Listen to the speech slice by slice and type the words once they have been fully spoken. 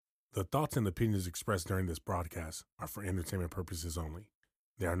The thoughts and opinions expressed during this broadcast are for entertainment purposes only.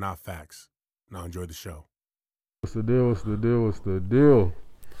 They are not facts. Now enjoy the show. What's the deal? What's the deal? What's the deal?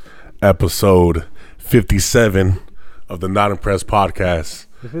 Episode 57 of the Not Impressed podcast.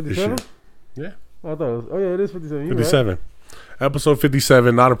 The 57? Yeah. I thought it was, it is 57. You 57. Episode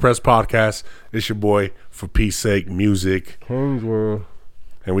 57, Not Impressed podcast. It's your boy, For Peace Sake, Music. King's World.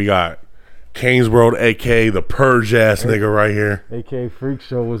 And we got Kane's World, a.k.a. the purge ass nigga right here. A.K.A. Freak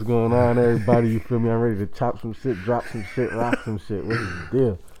Show. What's going on, everybody? You feel me? I'm ready to chop some shit, drop some shit, rock some shit. What's the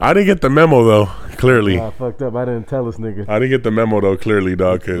deal? I didn't get the memo, though, clearly. I fucked up. I didn't tell this nigga. I didn't get the memo, though, clearly,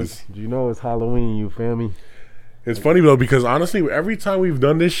 dog, because You know it's Halloween, you feel me? it's funny, though, because honestly, every time we've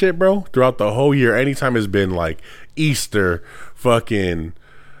done this shit, bro, throughout the whole year, anytime it's been, like, Easter, fucking,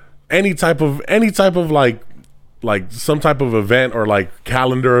 any type of like some type of event or like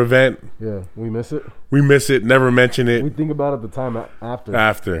calendar event, Yeah, we miss it. we miss it, never mention We it think about it the time after.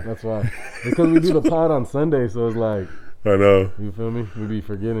 after. That's why. Because we do the pod on Sunday, so it's like, I know. you feel me? We be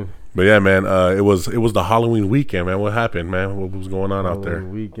forgetting. But yeah, man, it was the Halloween weekend, man. What happened, man? What was going on out there?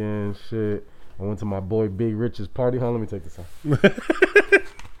 Halloween weekend, shit. I went to my boy Big Rich's party. Hold on, let me take this off.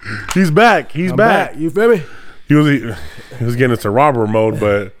 He's back. He's I'm back. You feel me? He was getting into robber mode,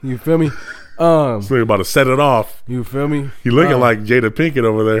 but You feel me? so he about to set it off. You feel me? He looking like Jada Pinkett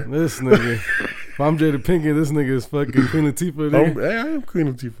over there. This nigga. If I'm Jada Pinkett, this nigga is fucking Queen Latifah. Oh, Nigga. hey, I am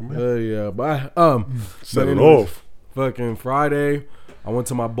Queen Latifah, man. Yeah, but Set but it anyways, off. Fucking Friday, I went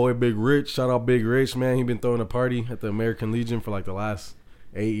to my boy Big Rich. Shout out Big Rich, man. He been throwing a party at the American Legion for like the last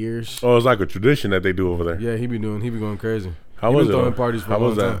 8 years. Oh, it's like a tradition that they do over there. Yeah, he be going crazy. How He was been it? throwing parties for How a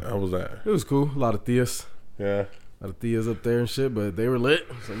was long that? time. How was that? It was cool. A lot of Theas. Yeah. A lot of Theas up there and shit, but they were lit.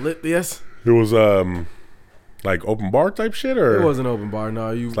 Some lit Theas. It was like open bar type shit, or It wasn't open bar.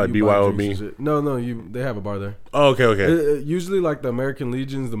 No, you. It's like you buy BYOB? drinks and shit. No. They have a bar there. Oh, okay. Usually, like the American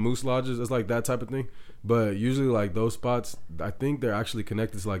Legions, the Moose Lodges, it's like that type of thing. But usually, like those spots, I think they're actually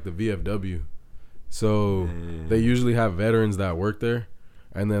connected to like the VFW. So they usually have veterans that work there,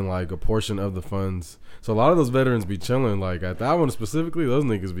 and then like a portion of the funds. So a lot of those veterans be chilling. Like at that one specifically, those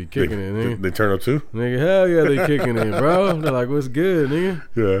niggas be kicking it, nigga. They turn up too. Nigga, hell yeah, they kicking it, bro. They're like, what's good, nigga?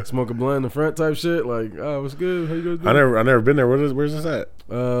 Yeah. Smoke a blunt in the front type shit. Like, oh, what's good? How you guys I doing? never been there. Where's this at?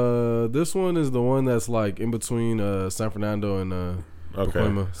 This one is the one that's like in between San Fernando and Okay.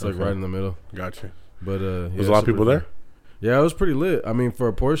 Pacoima. It's like right in the middle. Gotcha. But There's a lot of people there. Yeah, it was pretty lit. I mean, for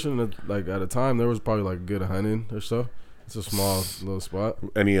a portion of, like at a time, there was probably like a good 100 or so. It's a small little spot.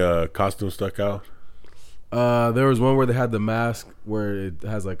 Any costumes stuck out? There was one where they had the mask where it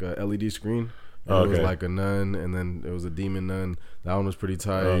has like a LED screen. And It was Okay. like a nun, and then it was a demon nun. That one was pretty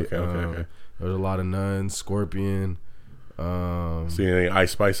tight. Okay. There was a lot of nuns, Scorpion. See any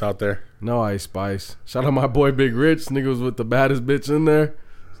Ice Spice out there? No Ice Spice. Shout out my boy Big Rich. Nigga was with the baddest bitch in there.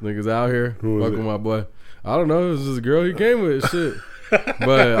 This nigga's out here Who was fucking it? my boy. I don't know. It was just a girl he came with. Shit.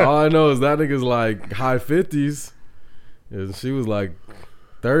 But all I know is that nigga's like high 50s. And she was like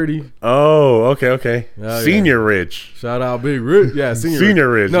 30. Oh, okay. Yeah. Senior Rich. Shout out Big Rich. Yeah, Senior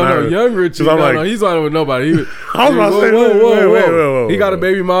Rich. No, not- young Rich. 'cause No, I'm like- no, he's on with nobody. I was about to say, whoa. He got a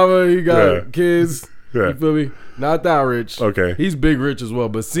baby mama. He got Yeah. kids. Yeah. You feel me? Not that rich. Okay. He's Big Rich as well,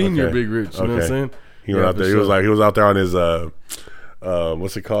 but senior Okay. Big Rich. You know what I'm Okay. saying? He went Yeah, out there. for He was sure. out there on his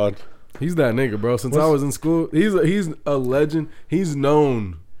what's it called? He's that nigga, bro. Since I was in school, he's a legend. He's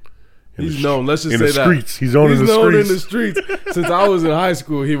known. He's known. Let's just in say the that. streets. He's known in the known streets. in the streets. Since I was in high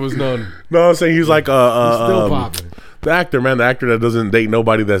school, he was known. No, I'm saying he's like He's still popping. the actor, man. The actor that doesn't date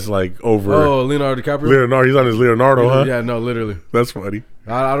nobody that's like over Oh, Leonardo DiCaprio. Leonardo. He's on his Leonardo, huh? Yeah, no, literally. That's funny.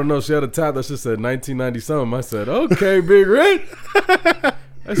 I don't know. She had a tab that just said 1990 something. I said, okay, Big Rich.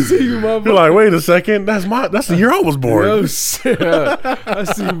 I see you, motherfucker. You're like, wait a second. That's the year I was born. Yo, shit. I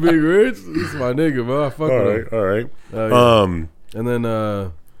see you, Big Rich. This is my nigga, bro. I fuck with him. All right. Yeah. And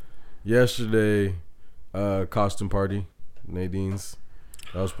then yesterday, costume party, Nadine's.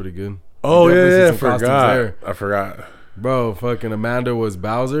 That was pretty good. Oh Definitely see yeah, some costumes there. I forgot. Bro, fucking Amanda was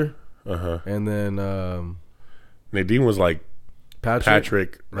Bowser, and then Nadine was like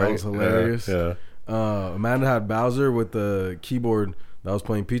Patrick. That Right? was hilarious. Yeah. Amanda had Bowser with the keyboard that was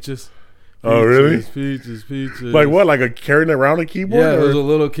playing Peaches. Oh, really? Peaches. Like what? Like carrying around a keyboard? Yeah, it or- was a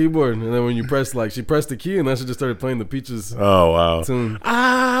little keyboard, and then when you press, like, she pressed the key, and then she just started playing the Peaches Oh wow. tune.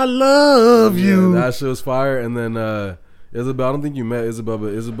 I love you. Yeah, that shit was fire. And then Isabel, I don't think you met Isabel,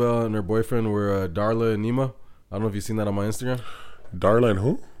 but Isabel and her boyfriend were Darla and Nemo. I don't know if you've seen that on my Instagram. Darla and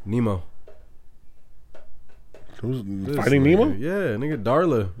who? Nemo. Who's This Finding nigga. Nemo? Yeah, nigga,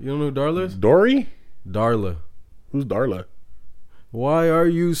 Darla. You don't know who Darla is? Dory? Darla. Who's Darla? Why are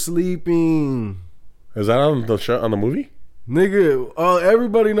you sleeping? Is that on the show, on the movie? Nigga, oh,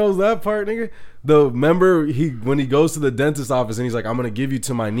 everybody knows that part, nigga. Remember when he goes to the dentist office and he's like, I'm gonna give you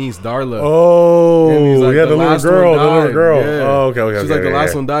to my niece Darla. Oh, And he's like, yeah, the little girl, Yeah. Oh, okay. She's like, the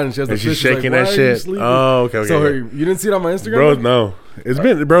last one died, and she has the and she's fish. shaking like, that shit. Oh, okay. So you didn't see it on my Instagram, bro? No,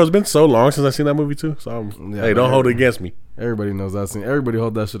 it's been so long since I've seen that movie too. So hey, don't hold it against me. Everybody knows that scene. Everybody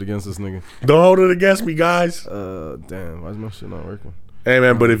hold that shit against this nigga. Don't hold it against me, guys. Damn, why's my shit not working? Hey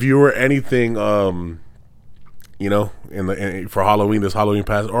man, but if you were anything, you know, for Halloween, this Halloween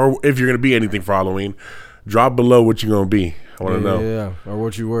pass, or if you're gonna be anything for Halloween, drop below what you're gonna be. I want to know. Yeah, or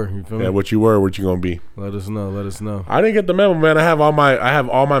what you were. You feel me? Yeah, what you were, what you gonna be. Let us know. I didn't get the memo, man. I have all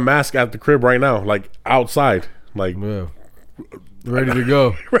my masks at the crib right now, like outside, like ready to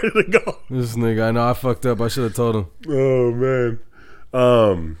go. ready to go. This nigga, I know I fucked up. I should have told him. Oh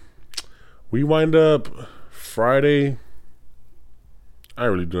man, we wind up Friday. I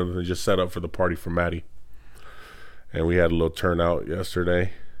didn't really do anything. Just set up for the party for Maddie, and we had a little turnout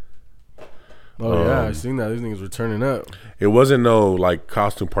yesterday. Oh yeah, I seen that. These niggas were turning up. It wasn't no like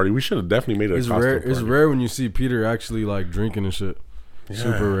costume party. We should have definitely made it a costume rare. party. It's rare when you see Peter actually like drinking and shit. Yeah.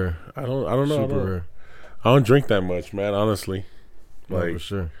 Super rare. I don't know. Super rare. I don't drink that much, man. Honestly, Like for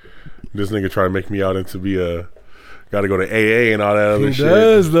sure. This nigga trying to make me out into be a got to go to AA and all that other shit. He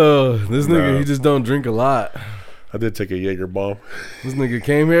does though. This nigga, he just don't drink a lot. I did take a Jaeger bomb. This nigga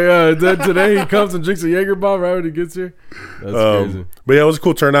came here today. He comes and drinks a Jaeger bomb right when he gets here. That's crazy. But yeah, it was a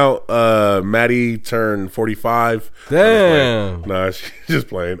cool turnout. Maddie turned 45. Damn. Nah, she's just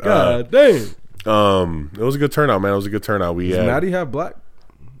playing. God damn. It was a good turnout, man. It was a good turnout. Does Maddie have black?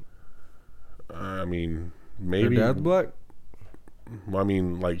 I mean, maybe. Her dad's black? Well, I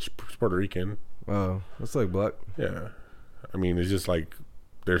mean, like, she's Puerto Rican. Oh, that's like black. Yeah. I mean, it's just like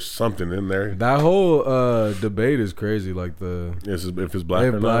there's something in there. That whole debate is crazy. Like if it's black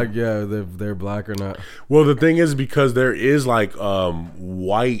or black, not. yeah, they're black or not. Well, the thing is because there is like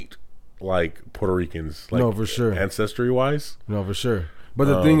white like Puerto Ricans, like, no, for sure, ancestry wise. No, for sure. But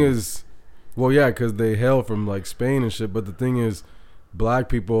the thing is, well, yeah, because they hail from like Spain and shit. But the thing is, black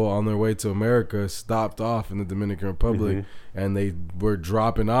people on their way to America stopped off in the Dominican Republic, and they were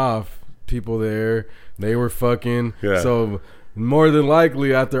dropping off people there. They were fucking. Yeah. So more than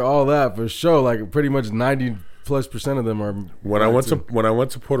likely, after all that, for sure, like pretty much 90+% of them are. When I went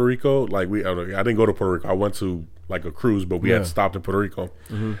to Puerto Rico, like I didn't go to Puerto Rico. I went to like a cruise, but we had stopped in Puerto Rico,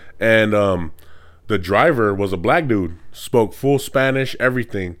 and the driver was a black dude, spoke full Spanish,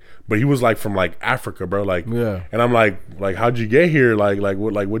 everything, but he was like from like Africa, bro. Like, yeah. And I'm like, how'd you get here?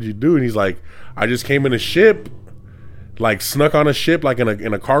 What'd you do? And he's like, I just came in a ship, like snuck on a ship, like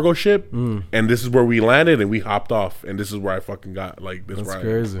in a cargo ship, and this is where we landed, and we hopped off, and this is where I fucking got like this. That's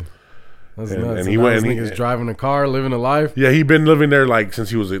crazy. That's nuts. And he went, and he's driving a car, living a life. Yeah, he'd been living there like since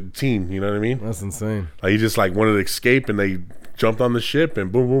he was a teen. You know what I mean? That's insane. Like he just like wanted to escape, and they jumped on the ship,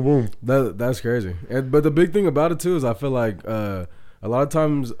 and boom, boom, boom. That's crazy. But the big thing about it too is I feel like a lot of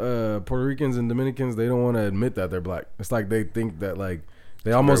times Puerto Ricans and Dominicans, they don't want to admit that they're black. It's like they think that like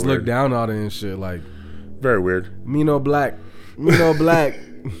they almost look down on it and shit. Like very weird. Me no black.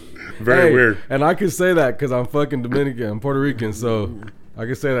 Very weird. And I can say that because I'm fucking Dominican, I'm Puerto Rican, so I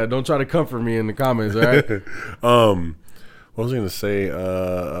can say that. Don't try to comfort me in the comments, all right? What was I gonna say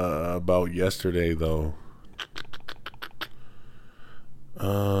about yesterday though?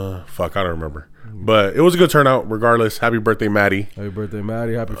 Fuck, I don't remember. But it was a good turnout regardless. Happy birthday, Maddie. Happy birthday,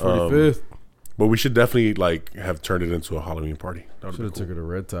 Maddie. Happy 45th. But we should definitely like have turned it into a Halloween party. Should have took her to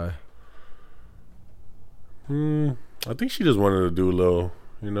Red Tie. I think she just wanted to do a little,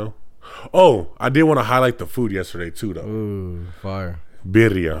 you know. Oh, I did want to highlight the food yesterday too, though. Ooh, fire.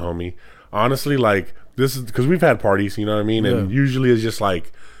 Birria, homie. Honestly, like this is because we've had parties, you know what I mean, and usually it's just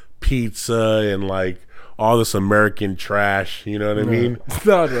like pizza and like all this American trash, you know what I mean? It's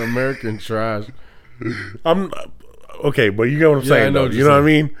not American trash. I'm okay, but you get what I'm saying, though. You know what I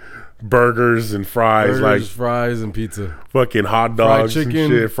mean? Burgers and fries, fries and pizza, fucking hot dogs, fried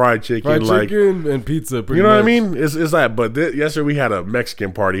chicken, fried chicken, and pizza. You know what I mean? It's that. But yesterday we had a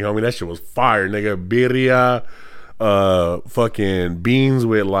Mexican party, homie. That shit was fire, nigga. Birria, fucking beans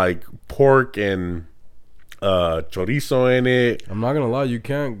with like pork and chorizo in it. I'm not gonna lie, you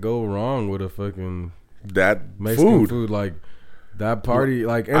can't go wrong with a fucking that Mexican food like that party.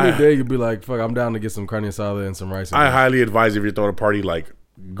 Like any day, you'd be like, "Fuck, I'm down to get some carne asada and some rice." I highly advise if you're throwing a party, like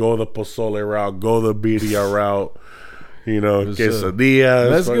go the pozole route, go the birria route. You know,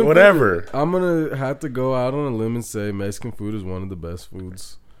 quesadillas, whatever. I'm gonna have to go out on a limb and say Mexican food is one of the best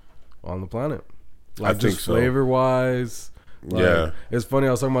foods on the planet. Like, I think just so. Flavor wise, like, it's funny.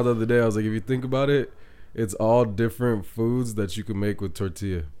 I was talking about the other day. I was like, if you think about it, it's all different foods that you can make with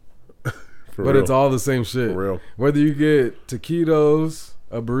tortilla. For but real. it's all the same shit. For real. Whether you get taquitos,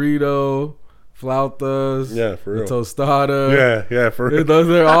 a burrito, flautas, Yeah, for real. a tostada. Yeah, for real. Those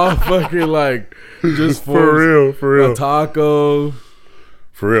are all fucking like just For real, for real. A taco.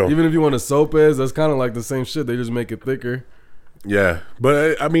 For real. Even if you want a sopes, that's kind of like the same shit. They just make it thicker. Yeah,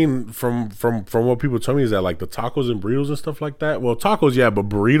 but I mean, from what people tell me is that like the tacos and burritos and stuff like that. Well, tacos, yeah, but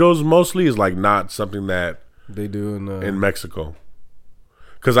burritos mostly is like not something that they do in Mexico.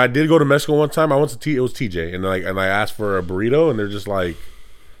 Because I did go to Mexico one time. I went to it was TJ, and I asked for a burrito, and they're just like,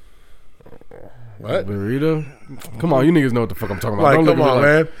 "What burrito? Come on, you niggas know what the fuck I'm talking about." Like, Don't come look at on, me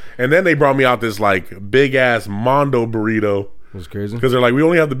man. And then they brought me out this like big ass Mondo burrito. That's crazy. Because they're like, we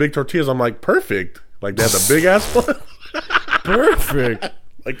only have the big tortillas. I'm like, perfect. Like they had the big ass one. Perfect.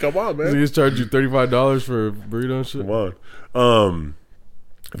 Like, come on, man. They just charge you $35 for a burrito and shit. Come on.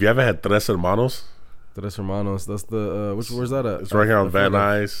 If you haven't had Tres Hermanos, Tres Hermanos. That's the where's that at? it's right here on Van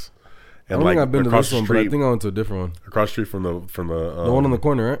Nuys. I don't think I've been to this one, but I think I went to a different one. Across the street from the the one on the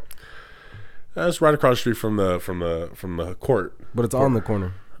corner, right? That's right across the street from the court. But it's on the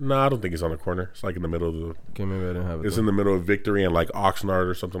corner. No, I don't think it's on the corner. It's like in the middle of the. Okay, maybe I didn't have it. It's then. in the middle of Victory and like Oxnard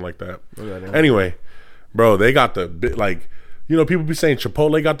or something like that. Maybe I didn't have Anyway, bro, they got the like, you know, people be saying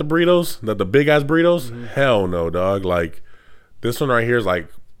Chipotle got the burritos, the big ass burritos. Mm-hmm. Hell no, dog. Like this one right here is like,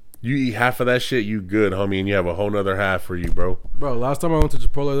 you eat half of that shit, you good, homie, and you have a whole nother half for you, bro. Bro, last time I went to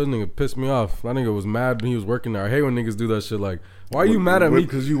Chipotle, that nigga pissed me off. That nigga was mad when he was working there. I hate when niggas do that shit. Like, why are you mad at me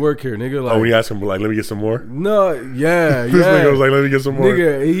because you work here, nigga? Like, Oh, when you ask him, like, let me get some more. no, yeah, This yeah. nigga was like, let me get some more.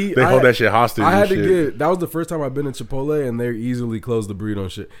 Nigga, They hold that shit hostage. I and had to shit. get. That was the first time I've been in Chipotle, and they easily closed the burrito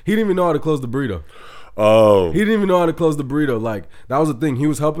and shit. He didn't even know how to close the burrito. Oh, He didn't even know how to close the burrito. Like, that was the thing. He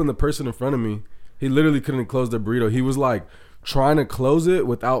was helping the person in front of me. He literally couldn't close the burrito. He was like trying to close it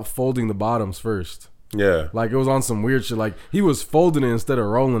without folding the bottoms first. yeah. Like, it was on some weird shit. Like, he was folding it instead of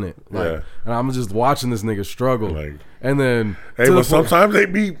rolling it. Like, Yeah. and I'm just watching this nigga struggle. Like, and then hey, to the but point- sometimes they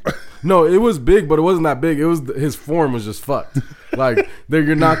be. no, it was big, but it wasn't that big. It was his form was just fucked. Like,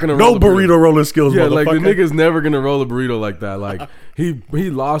 you're not gonna No roll a burrito rolling skills, Yeah, like the motherfucker. nigga's never gonna roll a burrito like that. Like he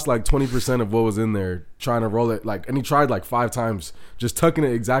lost like 20% of what was in there trying to roll it. Like, and he tried like 5 times, just tucking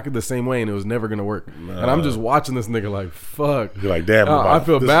it exactly the same way, and it was never gonna work. And I'm just watching this nigga like, fuck. You're like, damn. I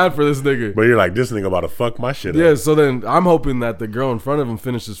feel bad for this nigga. But you're like, this nigga about to fuck my shit Yeah, up. so then I'm hoping that the girl in front of him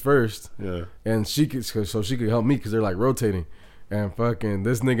finishes first, Yeah. and she could help me because they're like rotating, and fucking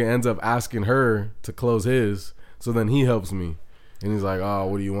this nigga ends up asking her to close his, so then he helps me, and he's like, oh,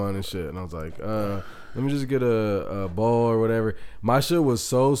 what do you want and shit, and I was like, let me just get a bowl or whatever. My shit was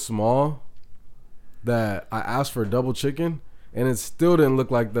so small that I asked for double chicken, and it still didn't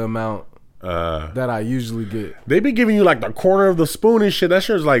look like the amount that I usually get. They be giving you like the corner of the spoon and shit. That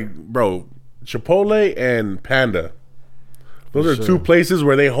shit is like, bro, Chipotle and Panda. Those are sure. 2 places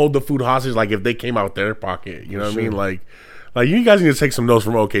where they hold the food hostage. Like if they came out their pocket, you know what I mean? sure. Like you guys need to take some notes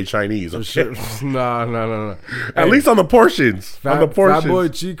from OK Chinese. Okay? Shit. Nah. At least on the portions. on the portions. Fat Boy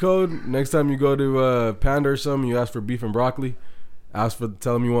cheat code. Next time you go to Panda or something, you ask for beef and broccoli. Tell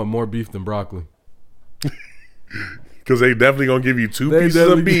them you want more beef than broccoli. Because they definitely gonna give you 2 They pieces of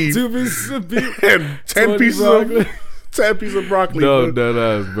definitely beef 2 pieces of beef. and 10 20 pieces broccoli. of 10 pieces of broccoli. No, bro. dead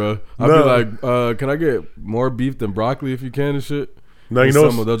ass, bro. I'll No. be like, can I get more beef than broccoli if you can and shit? No, you And know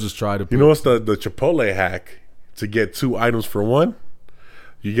some what's- they'll just try to. You know what's the Chipotle hack to get 2 items for one?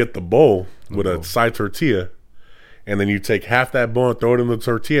 You get the bowl with a side tortilla, and then you take half that bowl and throw it in the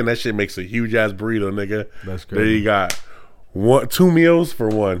tortilla, and that shit makes a huge ass burrito, nigga. That's There crazy. you got 2 meals for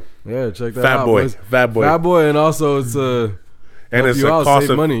one. Yeah, check that Fat out. boy, boys. fat boy, Fat boy, and also it's and help it's you a out, cost save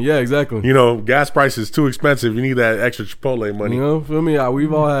of money. Yeah, exactly. you know, gas prices too expensive. You need that extra Chipotle money. You know, feel me?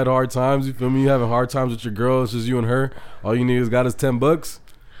 We've all had hard times. You feel me? You having hard times with your girl. It's just you and her. All you need is got is $10.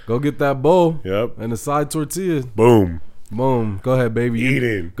 Go get that bowl. Yep. And the side tortilla. Boom. Boom. Go ahead, baby.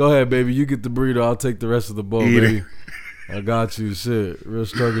 Eating. Go ahead, baby. You get the burrito. I'll take the rest of the bowl, Eating. baby. I got you. Shit. Real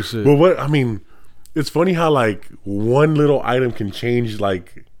struggle shit. But what I mean, it's funny how like one little item can change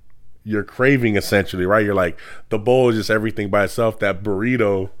like your craving essentially, right? You're like the bowl is just everything by itself. That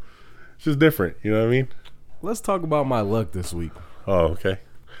burrito, it's just different. You know what I mean? Let's talk about my luck this week. Oh, okay.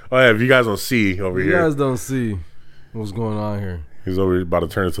 Oh yeah, if you guys don't see over You here, guys don't see what's going on here. he's over about to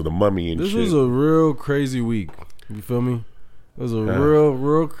turn into the mummy and This shit. was a real crazy week. You feel me? It was a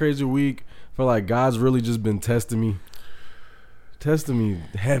real crazy week. I feel like God's really just been testing me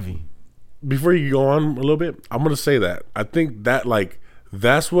heavy. Before you go on a little bit, I'm gonna say that I think that like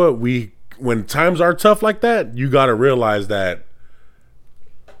that's what when times are tough like that, you gotta realize that.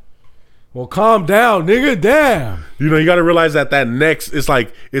 Well, calm down, nigga. Damn. You know, you got to realize that next, it's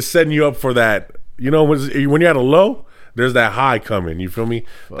like, it's setting you up for that. You know, when you're at a low, there's that high coming. You feel me?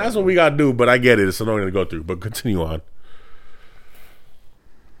 That's what we gotta do. But I get it. It's annoying to go through. But continue on.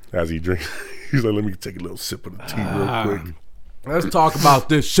 As he drinks, he's like, "Let me take a little sip of the tea real quick." Let's talk about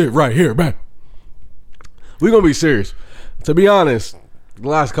this shit right here, man. We're gonna be serious. To be honest, the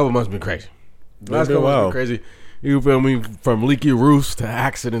last couple months been crazy. The last couple months been crazy. You feel me? From leaky roofs to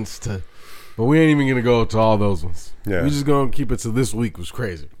accidents to, but we ain't even gonna go to all those ones. Yeah. We just gonna keep it to this week was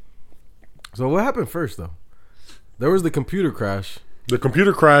crazy. So what happened first though? There was the computer crash. The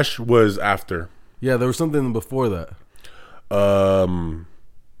computer crash was after. Yeah, there was something before that.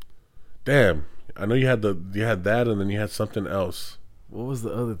 Damn. I know you had that, and then you had something else. What was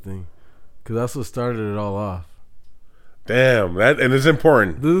the other thing? Because that's what started it all off. Damn, and it's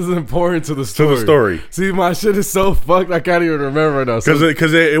important. This is important to the story. See, my shit is so fucked. I can't even remember now.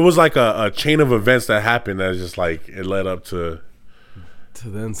 Because it was like a chain of events that happened that just like it led up to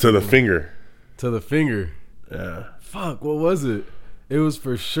the finger. To the finger. Yeah. Fuck. What was it? It was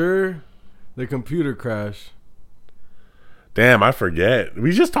for sure the computer crash. Damn, I forget.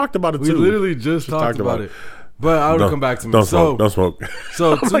 We just talked about it too. We literally just talked about it. But I would come back to me. Don't smoke.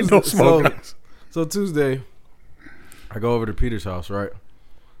 So Tuesday, like, don't smoke. So Tuesday, I go over to Peter's house, right?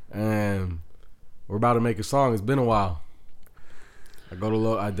 And we're about to make a song. It's been a while. I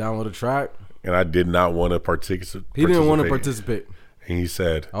download a track. And I did not want to participate. He didn't want to participate. And he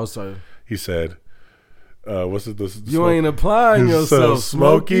said, I was sorry. He said, what's it? You ain't applying yourself,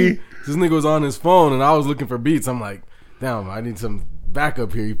 Smokey. This nigga was on his phone and I was looking for beats. I'm like, damn, I need some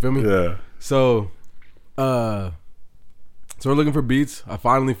backup here. You feel me? Yeah. So we're looking for beats. I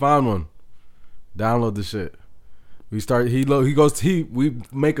finally found one. Download the shit. We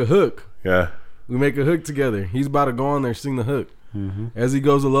make a hook. Yeah. We make a hook together. He's about to go on there, sing the hook. Mm-hmm. As he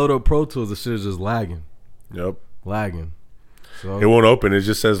goes to load up Pro Tools, the shit is just lagging. Yep. Lagging. So it won't open. It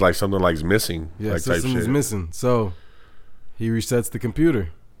just says like something like's missing. Yeah, like system is missing. So he resets the computer.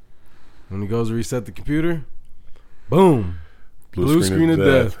 When he goes to reset the computer, boom. Blue screen of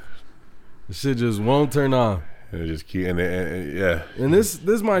death. The shit just won't turn on. And it just keep yeah. And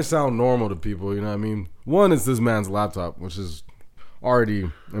this might sound normal to people, you know what I mean? One, it's this man's laptop, which is already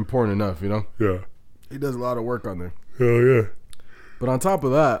important enough, you know? Yeah. He does a lot of work on there. Hell yeah. But on top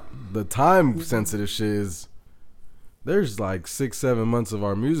of that, the time sensitive shit is there's like 6-7 months of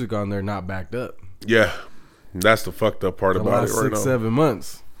our music on there not backed up. Yeah. That's the fucked up part about it right now. 6-7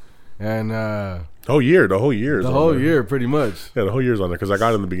 months. And the whole year pretty much. Yeah, the whole year's on there because I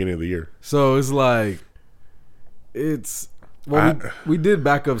got it in the beginning of the year. So it's like we did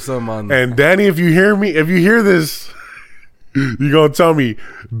back up some on. And Danny, if you hear this, you gonna tell me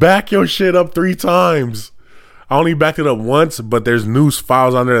back your shit up 3 times. I only backed it up once, but there's new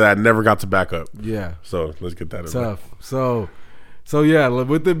files on there that I never got to back up. Yeah. So let's get that tough. So yeah,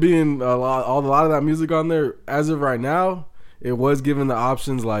 with it being a lot of that music on there, as of right now, it was given the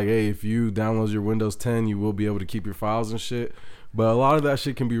options like, hey, if you download your Windows 10, you will be able to keep your files and shit. But a lot of that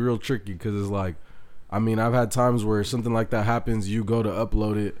shit can be real tricky because it's like, I mean, I've had times where something like that happens. You go to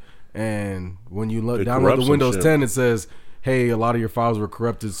upload it, and when you download the Windows 10, it says, hey, a lot of your files were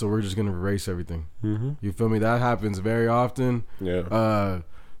corrupted, so we're just going to erase everything. Mm-hmm. You feel me? That happens very often. Yeah.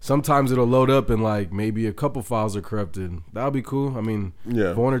 Sometimes it'll load up and like maybe a couple files are corrupted. That'll be cool. I mean,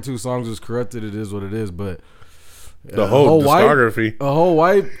 if 1 or 2 songs is corrupted, it is what it is. But the whole discography, a whole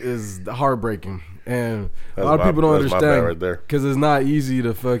wipe is heartbreaking, and a lot of people don't understand because it's not easy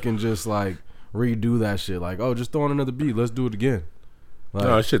to fucking just like redo that shit. Like, oh, just throw on another beat. Let's do it again. Like,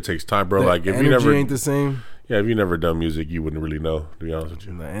 no, that shit takes time, bro. Like, if energy you never ain't the same. Yeah, if you never done music, you wouldn't really know. To be honest with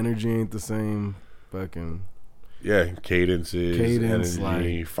you, the energy ain't the same. Fucking. Yeah, cadence, energy,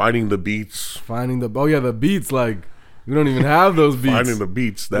 like, finding the beats. The beats, like, we don't even have those beats. Finding the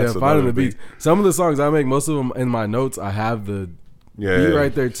beats, finding the beats. Some of the songs I make, most of them in my notes, I have the beat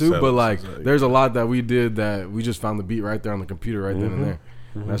right there too. But like, there's a lot that we did that we just found the beat right there on the computer right then and there.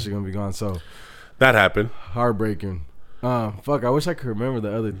 Mm-hmm. That shit gonna be gone. So that happened. Heartbreaking. Fuck, I wish I could remember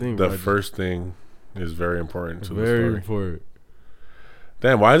the other thing. The first thing is very important to the story. Very important.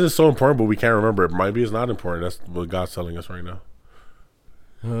 Damn, why is it so important but we can't remember it? Maybe it's not important. That's what God's telling us right now.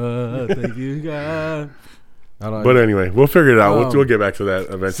 Thank you, God. But anyway, we'll figure it out. We'll get back to that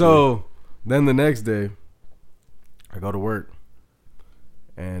eventually. So then the next day, I go to work.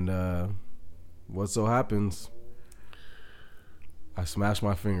 And what so happens, I smash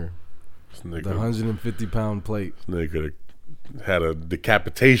my finger. The 150-pound plate. This nigga could have had a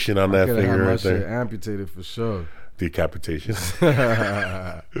decapitation on that finger right there. Shit amputated for sure. Decapitation.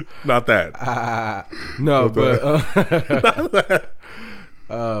 Not that. No, but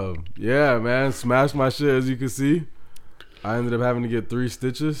yeah, man, smashed my shit. As you can see, I ended up having to get 3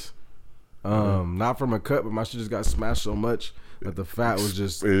 stitches. Not from a cut, but my shit just got smashed so much that the fat was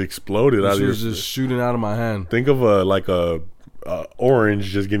just it exploded out of it your. was just shooting out of my hand. Think of a orange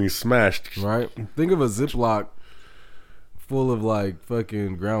just getting smashed. Right. Think of a Ziploc full of like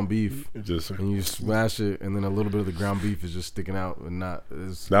fucking ground beef, and you smash it, and then a little bit of the ground beef is just sticking out, and not.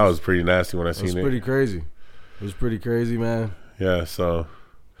 That was pretty nasty when I seen it. It was pretty crazy. It was pretty crazy, man. Yeah. So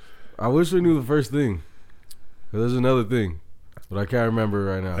I wish we knew the first thing. There's another thing, but I can't remember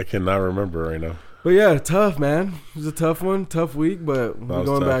right now. I cannot remember right now. But yeah, tough, man. It was a tough one, tough week, but we're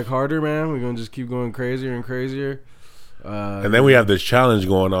going back harder, man. We're going to just keep going crazier and crazier. And then we have this challenge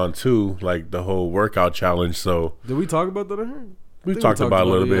going on too, like the whole workout challenge. So did we talk about that on here? We talked about it a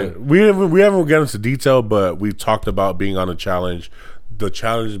little bit. Yeah. We haven't get into detail, but we talked about being on a challenge. The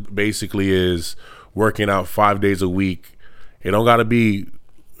challenge basically is working out 5 days a week. It don't got to be.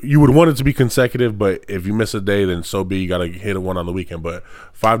 You would want it to be consecutive, but if you miss a day, then so be. You got to hit one on the weekend. But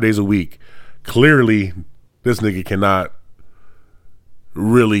 5 days a week. Clearly, this nigga cannot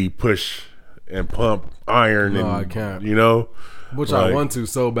really push and pump iron. No, and, I can't. You know? Which like, I want to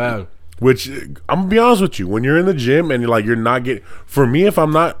so bad. Which, I'm going to be honest with you. When you're in the gym and you're not getting... For me, if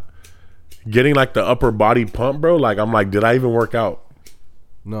I'm not getting like the upper body pump, bro, like I'm like, did I even work out?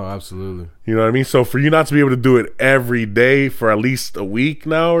 No, absolutely. You know what I mean? So for you not to be able to do it every day for at least a week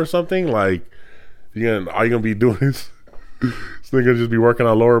now or something, like, all you're going to be doing is... This nigga just be working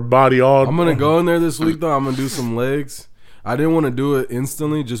on lower body all. I'm gonna go in there this week though. I'm gonna do some legs. I didn't want to do it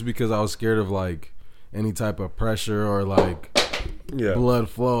instantly just because I was scared of like any type of pressure or like blood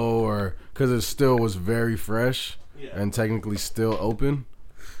flow, or because it still was very fresh and technically still open,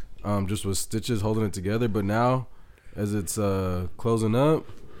 just with stitches holding it together. But now, as it's closing up,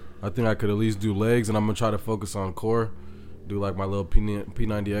 I think I could at least do legs, and I'm gonna try to focus on core. Do like my little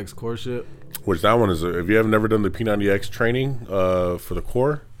P90X core shit. Which that one is, if you have never done the P90X training for the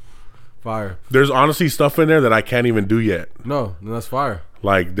core, fire. There's honestly stuff in there that I can't even do yet. No, then that's fire.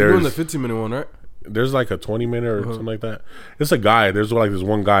 Like you're doing the 15-minute one, right? There's like a 20-minute or something like that. It's a guy. There's like this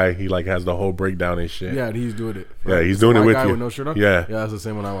one guy. He like has the whole breakdown and shit. Yeah, he's doing it. Right? Yeah, he's doing it with guy you. With no shirt on? Yeah, that's the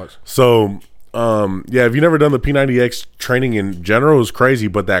same one I watched. So, if you've never done the P90X training in general, it's crazy.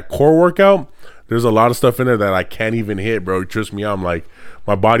 But that core workout, there's a lot of stuff in there that I can't even hit, bro. It trips me out. I'm like,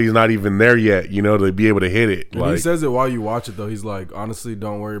 my body's not even there yet, you know, to be able to hit it. And he says it while you watch it, though. He's like, honestly,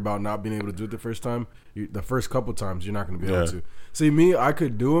 don't worry about not being able to do it the first time. The first couple times, you're not going to be able to. See, me, I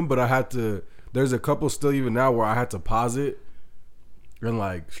could do them, but I had to. There's a couple still even now where I had to pause it and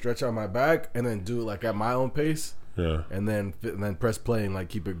like stretch out my back and then do it like at my own pace. Yeah. And then press play and like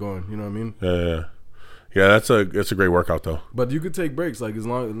keep it going. You know what I mean? Yeah. Yeah, that's a great workout though. But you could take breaks, like a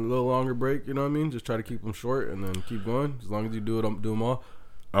little longer break. You know what I mean? Just try to keep them short and then keep going. As long as you do it, do them all.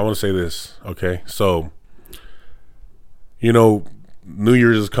 I want to say this, okay? So, you know, New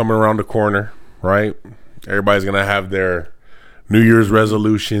Year's is coming around the corner, right? Everybody's gonna have their New Year's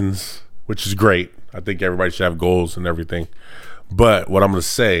resolutions, which is great. I think everybody should have goals and everything. But what I'm gonna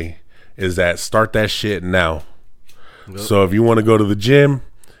say is that start that shit now. Yep. So if you want to go to the gym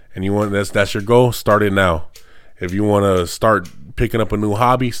and you want that's your goal, start it now. If you want to start picking up a new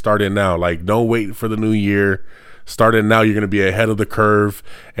hobby, start it now. Like, don't wait for the new year. Start it now. You're going to be ahead of the curve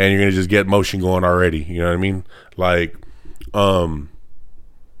and you're going to just get motion going already. You know what I mean? Like, I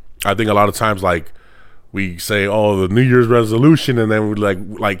think a lot of times, like, we say, oh, the New Year's resolution, and then we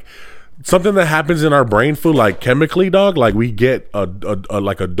like something that happens in our brain, food, like chemically, dog, like we get a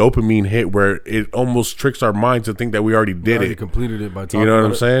dopamine hit where it almost tricks our mind to think that we already did it. Completed it by talking. You know what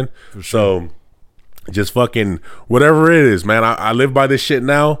I'm saying? For sure. So just fucking whatever it is, man. I live by this shit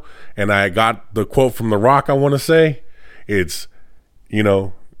now, and I got the quote from The Rock. I want to say it's, you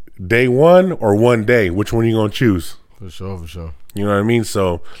know, day one or one day. Which one are you gonna choose? For sure. You know what I mean?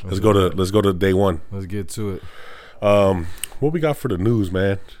 So let's go to day one. Let's get to it. What we got for the news,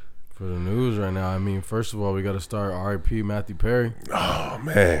 man? For the news right now, I mean, first of all, we got to start R.I.P. Matthew Perry. Oh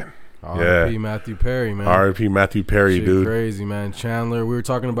man, R.I.P. Matthew Perry, man. R.I.P. Matthew Perry, shit dude. Crazy, man. Chandler. We were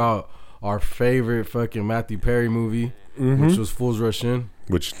talking about our favorite fucking Matthew Perry movie, which was Fools Rush In.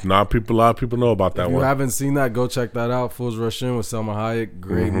 Which a lot of people know about that one. If you haven't seen that, go check that out. Fools Rush In with Selma Hayek.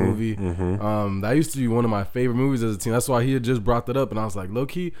 Great movie. That used to be one of my favorite movies as a teen. That's why he had just brought that up, and I was like, low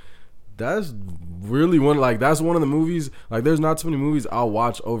key, that's really that's one of the movies. Like, there's not too many movies I'll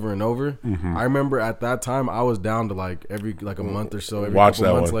watch over and over. I remember at that time I was down to like every a month or so, every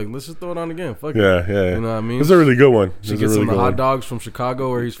couple months, like, let's just throw it on again. Fuck it. Yeah. You know what I mean? It's a really good one. She gets some of the hot dogs from Chicago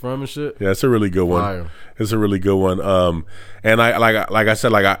where he's from and shit. Yeah, it's a really good one. It's a really good one. And I like I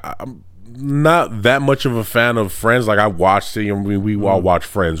said, like I'm not that much of a fan of Friends. Like I watched it, and we all watch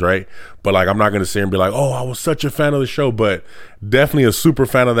Friends, right? But like I'm not gonna sit here and be like, oh, I was such a fan of the show, but definitely a super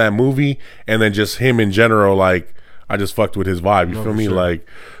fan of that movie, and then just him in general. Like I just fucked with his vibe. You feel me? Sure. Like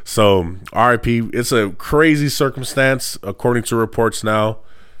so, R.I.P. It's a crazy circumstance, according to reports. Now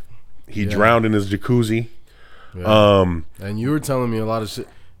he drowned in his jacuzzi. Yeah. And you were telling me a lot of shit.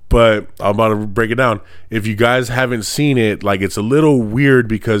 But I'm about to break it down. If you guys haven't seen it, like it's a little weird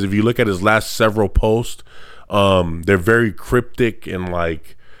because if you look at his last several posts, they're very cryptic and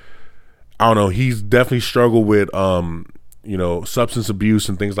like I don't know. He's definitely struggled with substance abuse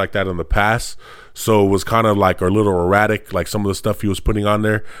and things like that in the past. So it was kind of like a little erratic, like some of the stuff he was putting on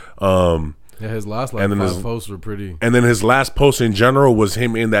there. His last like 5 posts were pretty. And then his last post in general was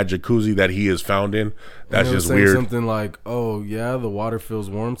him in that jacuzzi that he is found in. That's just weird. Something like, "Oh yeah, the water feels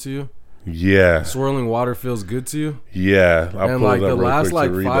warm to you." Yeah, swirling water feels good to you. Yeah, and like the last like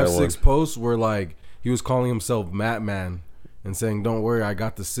 5-6 posts were like he was calling himself Batman and saying, "Don't worry, I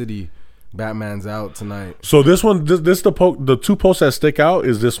got the city. Batman's out tonight." So this one, the 2 posts that stick out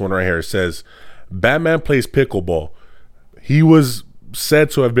is this one right here. It says, "Batman plays pickleball." He was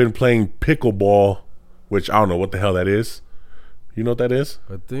said to have been playing pickleball, which I don't know what the hell that is. You know what that is?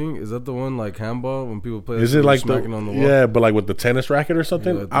 I think is that the one like handball when people play. Is it like smacking on the wall? Yeah, but like with the tennis racket or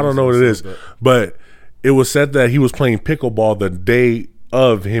something. Yeah, I don't know what it is, but it was said that he was playing pickleball the day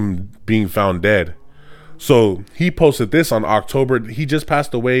of him being found dead. So he posted this on October. He just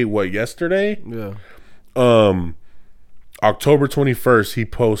passed away. What, yesterday? Yeah. October 21st. He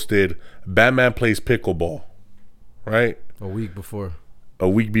posted Batman plays pickleball. Right. A week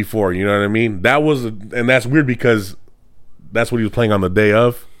before, you know what I mean? That was, and that's weird because that's what he was playing on the day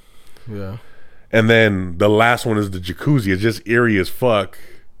of. Yeah. And then the last one is the jacuzzi. It's just eerie as fuck.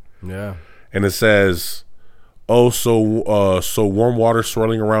 Yeah. And it says, "Oh, so warm water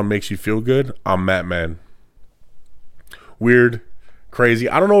swirling around makes you feel good. I'm Batman." Weird, crazy.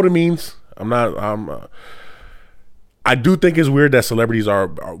 I don't know what it means. I do think it's weird that celebrities are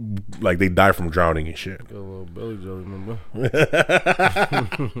like they die from drowning and shit. Got a little belly jelly, remember?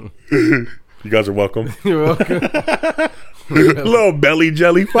 You guys are welcome. You're welcome. Little belly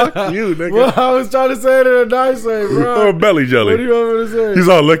jelly. Fuck you, nigga. Well, I was trying to say it in a nice way, bro. Little belly jelly. What do you want me to say? He's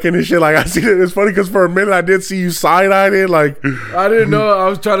all looking and shit like I see it. It's funny because for a minute I did see you side-eyed it. Like I didn't know. I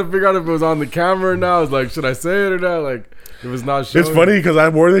was trying to figure out if it was on the camera or not. I was like, should I say it or not? Like it was not showing. It's funny because I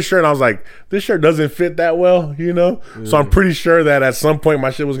wore this shirt and I was like, this shirt doesn't fit that well, you know? Yeah. So I'm pretty sure that at some point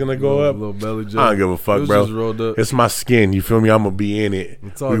my shit was going to go up. Little belly jelly. I don't give a fuck, bro. Just rolled up. It's my skin. You feel me? I'm going to be in it.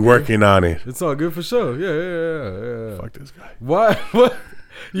 We working on it. It's all good for sure. Yeah. Fuck this guy. What?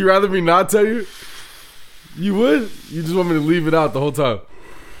 You rather me not tell you? You would? You just want me to leave it out the whole time?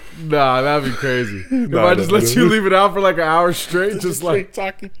 Nah, that'd be crazy. If I just let you leave it out for like an hour straight, just like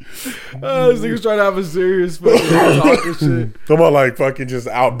talking. This nigga's trying to have a serious fucking talk and shit. Come on, like fucking just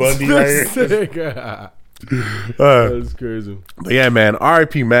out Bundy right here. That's crazy. But yeah, man.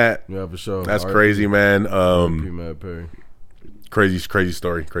 R.I.P. Matt. Yeah, for sure. That's crazy, man. R.I.P. Matt Perry. Crazy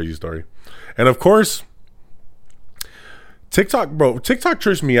story. And of course, TikTok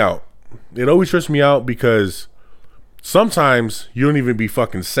trips me out. It always trips me out because sometimes you don't even be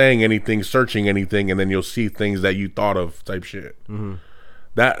fucking saying anything, searching anything, and then you'll see things that you thought of type shit. Mm-hmm.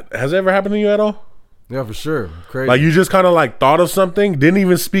 That has it ever happened to you at all? Yeah, for sure. Crazy. Like you just kind of like thought of something, didn't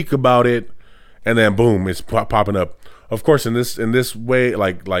even speak about it, and then boom, it's popping up. Of course, in this way,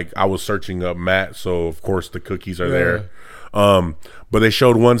 like I was searching up Matt, so of course the cookies are there. But they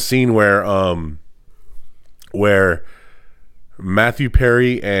showed one scene where Matthew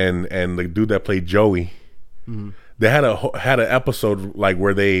Perry and the dude that played Joey. Mm-hmm. They had an episode like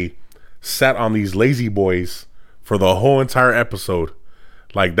where they sat on these lazy boys for the whole entire episode.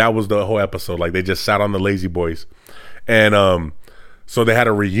 Like that was the whole episode. Like they just sat on the lazy boys, and so they had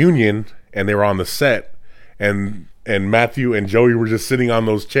a reunion and they were on the set, and Matthew and Joey were just sitting on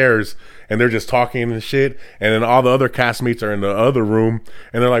those chairs and they're just talking and shit. And then all the other castmates are in the other room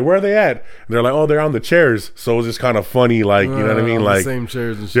and they're like, "Where are they at?" And they're like, "Oh, they're on the chairs." So it was just kind of funny, like you know what I mean, like the same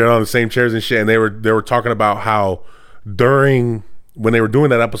chairs and shit. They're on the same chairs and shit. And they were talking about how during when they were doing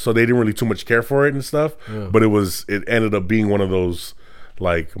that episode, they didn't really too much care for it and stuff. Yeah. But it ended up being one of those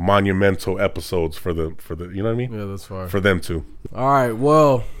like monumental episodes for the you know what I mean? Yeah, that's fine. For them too. All right.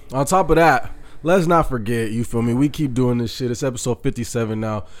 Well, on top of that, let's not forget, you feel me? We keep doing this shit. It's episode 57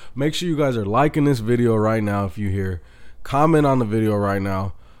 now. Make sure you guys are liking this video right now if you're here. Comment on the video right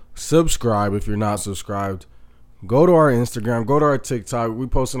now. Subscribe if you're not subscribed. Go to our Instagram. Go to our TikTok. We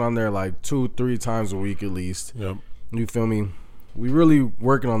posting on there like 2-3 times a week at least. Yep. You feel me? We really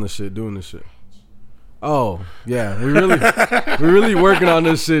working on this shit, doing this shit. Oh yeah, we really working on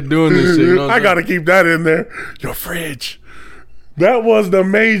this shit, doing this shit. You know what I I'm gotta keep that in there. Your fridge. That was the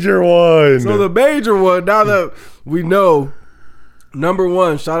major one. So the major one, now that we know, number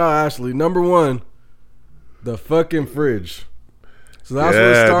one, shout out Ashley. Number one, the fucking fridge. So that's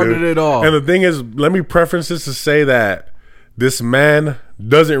what started it all. And the thing is, let me preference this to say that this man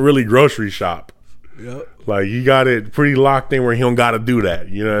doesn't really grocery shop. Yep. Like, he got it pretty locked in where he don't got to do that.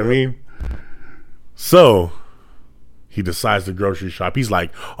 You know what I mean? So he decides to grocery shop. He's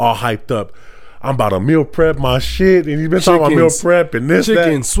like all hyped up. I'm about to meal prep my shit. And he's been talking about meal prep and this,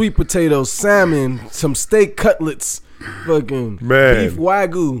 chicken, that. sweet potatoes, salmon, some steak cutlets, fucking Man. beef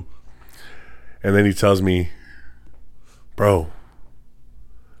wagyu. And then he tells me, bro,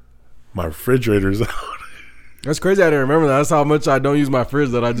 my refrigerator's out. That's crazy. I didn't remember that. That's how much I don't use my fridge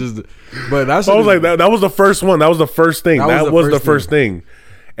that I just. But that's. I was like, that was the first one. That was the first thing. That was the first thing.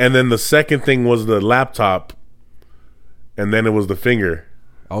 And then the second thing was the laptop. And then it was the finger.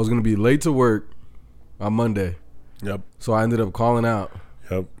 I was gonna be late to work on Monday. Yep. So I ended up calling out.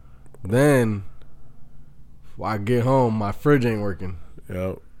 Yep. Then I get home, my fridge ain't working.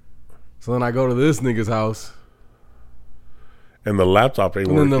 Yep. So then I go to this nigga's house. And the laptop ain't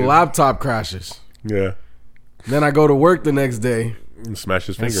working. And then the laptop crashes. Yeah. Then I go to work the next day. And smash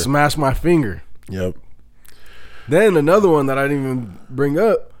his finger. Smash my finger. Yep. Then another one that I didn't even bring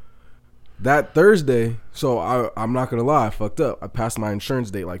up. That Thursday, so I'm not going to lie, I fucked up. I passed my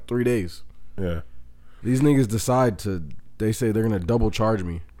insurance date like 3 days. Yeah. These niggas decide to, they say they're going to double charge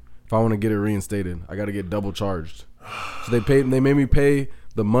me. If I want to get it reinstated, I got to get double charged. So they made me pay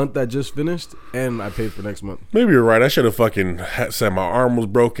the month that just finished, and I paid for next month. Maybe you're right. I should have fucking said my arm was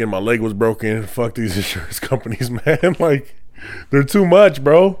broken, my leg was broken. Fuck these insurance companies, man. Like, they're too much,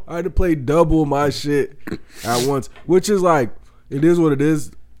 bro. I had to play double my shit at once, which is like, it is what it is.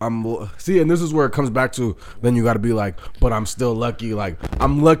 And this is where it comes back to, then you got to be like, but I'm still lucky. Like,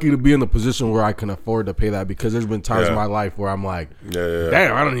 I'm lucky to be in the position where I can afford to pay that, because there's been times in my life where I'm like,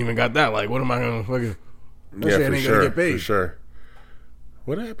 damn, I don't even got that. Like, what am I going to fucking, that shit ain't gonna get paid. For sure.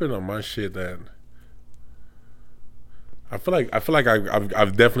 What happened on my shit then? I feel like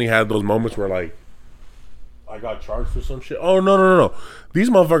I've definitely had those moments where, like, I got charged for some shit. Oh, no.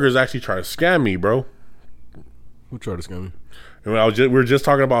 These motherfuckers actually try to scam me, bro. Who tried to scam me? And we were just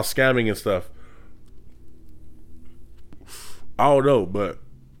talking about scamming and stuff. I don't know, but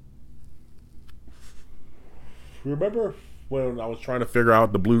remember when I was trying to figure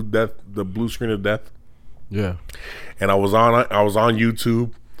out the blue screen of death? Yeah. And I was on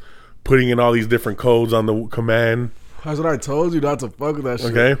YouTube putting in all these different codes on the command. That's what I told you, not to fuck with that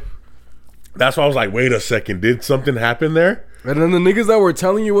shit. Okay. That's why I was like, wait a second, did something happen there? And then the niggas that were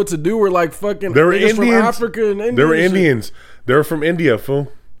telling you what to do were like fucking they were niggas Indians from Africa and India. They were Indians. They were from India,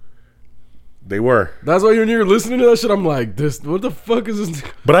 fool. They were. That's why when you're listening to that shit, I'm like, what the fuck is this?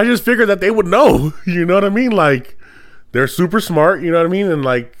 But I just figured that they would know. You know what I mean? Like, they're super smart. You know what I mean? And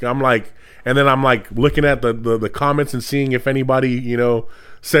like, I'm like, and then I'm like looking at the comments and seeing if anybody, you know,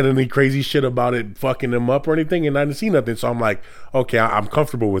 said any crazy shit about it fucking them up or anything, and I didn't see nothing. So I'm like, okay, I'm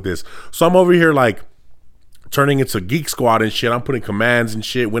comfortable with this. So I'm over here like turning into Geek Squad and shit. I'm putting commands and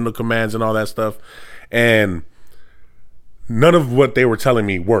shit, window commands and all that stuff, and none of what they were telling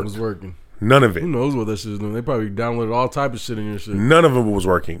me worked. It was working. None of it. Who knows what that shit is doing? They probably downloaded all type of shit in your shit. None of it was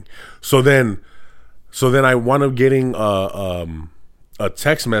working. So then I wound up getting a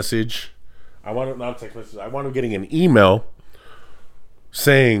text message. I wound up getting an email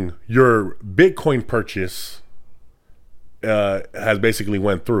saying your Bitcoin purchase has basically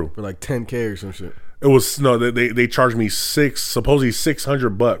went through for like 10K or some shit. It was they charged me supposedly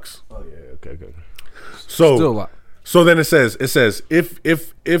 $600. Oh yeah, okay. So still a lot. So then it says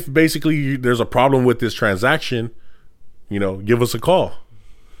if basically there's a problem with this transaction, you know, give us a call.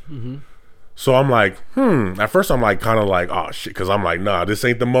 Mm-hmm. So I'm like, At first I'm like kind of like, oh shit, because I'm like, nah, this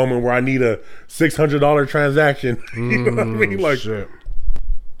ain't the moment where I need a $600 transaction. You know what I mean? Like, shit.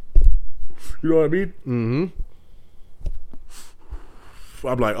 You know what I mean? Mm-hmm.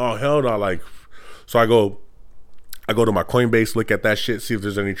 I'm like, oh hell no! Like, so I go to my Coinbase, look at that shit, see if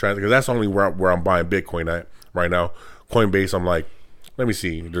there's any transactions, because that's only where I'm buying Bitcoin at right now. Coinbase, I'm like, let me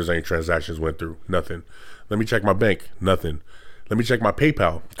see if there's any transactions went through. Nothing. Let me check my bank. Nothing. Let me check my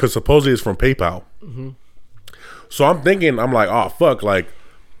PayPal, because supposedly it's from PayPal. Mm-hmm. So I'm thinking, I'm like, oh fuck, like,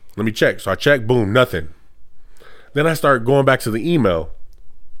 let me check. So I check, boom, nothing. Then I start going back to the email.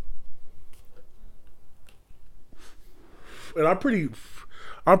 And I'm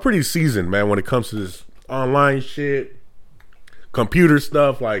pretty seasoned, man, when it comes to this online shit, computer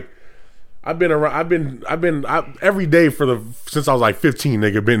stuff. Like, I've been around. Every day since I was like 15,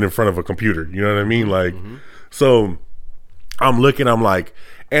 nigga, been in front of a computer. You know what I mean? Like, so I'm looking. I'm like,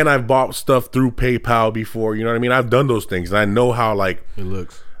 and I've bought stuff through PayPal before. You know what I mean? I've done those things, and I know how like it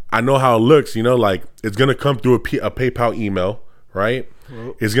looks. I know how it looks. You know, like it's gonna come through a PayPal email, right?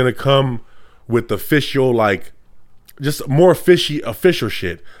 Well, it's gonna come with official like. Just more official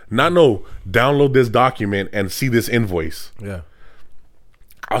shit. Not no download this document and see this invoice. Yeah.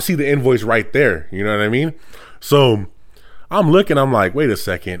 I'll see the invoice right there. You know what I mean? So I'm looking, I'm like, wait a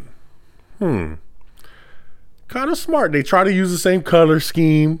second. Kind of smart. They try to use the same color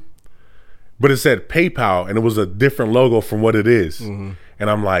scheme, but it said PayPal and it was a different logo from what it is. And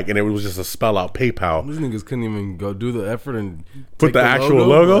I'm like, and it was just a spell out PayPal. These niggas couldn't even go do the effort and put the actual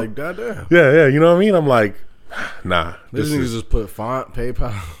logo. Like, goddamn. Yeah, you know what I mean? I'm like, nah. These niggas just put font,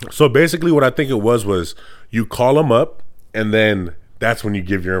 PayPal. So basically what I think it was you call them up and then that's when you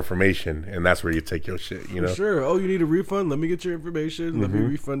give your information and that's where you take your shit, you know? For sure. Oh, you need a refund? Let me get your information. Let me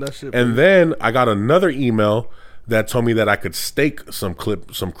refund that shit. And then I got another email that told me that I could stake some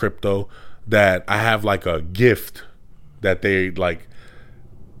crypto, that I have like a gift that they like,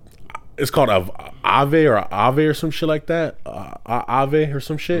 it's called Aave or some shit like that. Aave or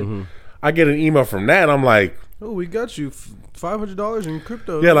some shit. I get an email from that and I'm like, oh, we got you $500 in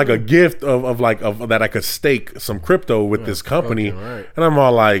crypto. Yeah, like a gift of that I could stake some crypto with this company. Right. And I'm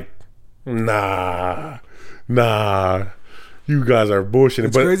all like, nah, you guys are bullshitting.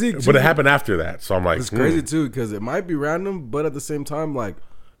 It's crazy too. But it happened after that. So I'm like, it's crazy too, because it might be random, but at the same time, like,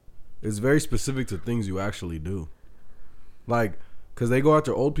 it's very specific to things you actually do. Like, because they go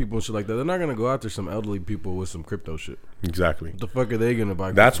after old people and shit like that. They're not going to go after some elderly people with some crypto shit. Exactly. What the fuck are they going to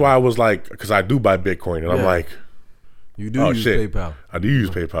buy? That's why I was like, because I do buy Bitcoin. And I'm like, you do use PayPal. I do use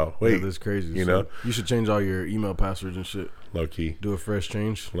PayPal. Wait. Yeah, that's crazy. You know? You should change all your email passwords and shit. Low key. Do a fresh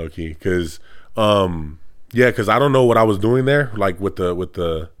change. Low key. Because, because I don't know what I was doing there. Like with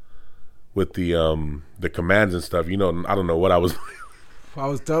the commands and stuff. You know, I don't know what I was doing. I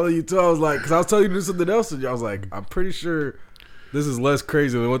was telling you too. I was like, because I was telling you to do something else, and I was like, I'm pretty sure this is less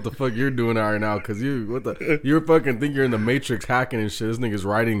crazy than what the fuck you're doing right now. Because you fucking think you're in the Matrix hacking and shit. This nigga's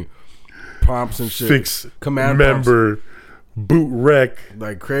writing prompts and shit. Fix command member prompts. Boot wreck,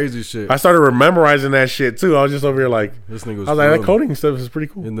 like crazy shit. I started memorizing that shit too. I was just over here like, this nigga was I was like, that coding stuff is pretty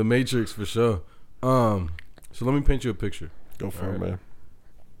cool in the Matrix for sure. So let me paint you a picture. Go for it, man.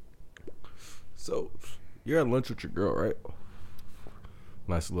 So you're at lunch with your girl, right?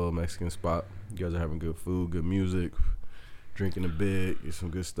 Nice little Mexican spot. You guys are having good food, good music, drinking a bit, get some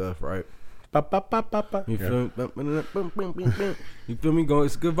good stuff, right? You feel you feel me? Going,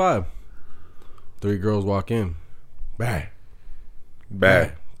 it's a good vibe. 3 girls walk in. Bad.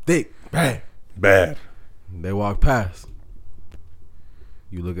 Thick. Bad. They walk past.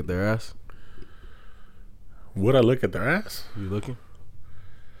 You look at their ass. Would I look at their ass? You looking?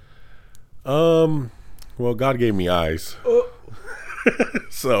 Well, God gave me eyes.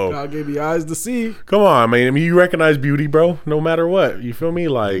 So God gave me eyes to see. Come on, man. I mean, you recognize beauty, bro, no matter what. You feel me?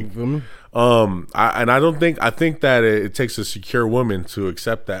 Like, you feel me? I think that it takes a secure woman to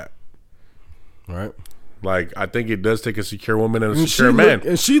accept that. Right. Like, I think it does take a secure woman and a secure man.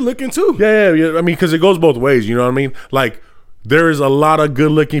 And she looking too. Yeah. I mean, because it goes both ways. You know what I mean? Like, there is a lot of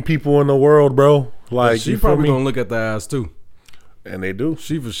good-looking people in the world, bro. Like, she probably gonna look at the ass too. And they do.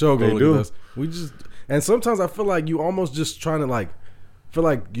 She for sure gonna look at us. And sometimes I feel like you almost just trying to like, feel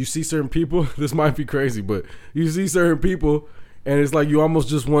like you see certain people. This might be crazy, but you see certain people, and it's like you almost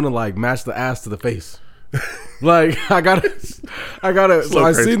just want to like match the ass to the face. Like I gotta. So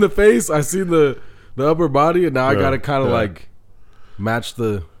I seen the face, I seen the upper body, and now I gotta kind of like match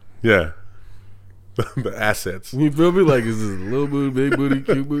the the assets. You feel me? Like, is this little booty, big booty,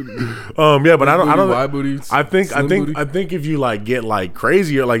 cute booty? Yeah, but I don't. Wide booty. I think if you like get like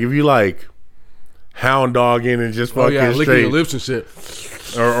crazy, or like if you like hound dogging and just fucking licking straight your lips and shit,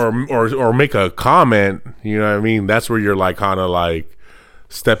 or make a comment, you know what I mean? That's where you're like kind of like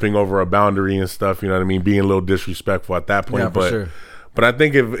stepping over a boundary and stuff. You know what I mean? Being a little disrespectful at that point. Yeah, for sure. But I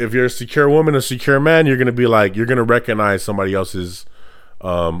think if you're a secure woman, a secure man, you're gonna be like, you're gonna recognize somebody else's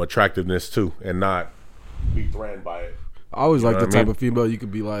attractiveness too, and not be threatened by it. I always like the type of female you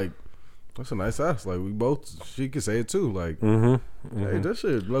could be like, that's a nice ass. Like she could say it too. Like, hey, that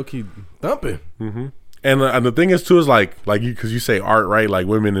shit low key thumping. And the thing is too is like you, because you say art, right? Like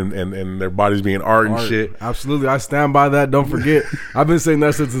women and their bodies being art and shit. Absolutely, I stand by that. Don't forget, I've been saying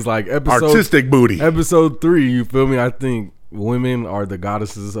that since it's like artistic booty. Episode 3. You feel me? I think women are the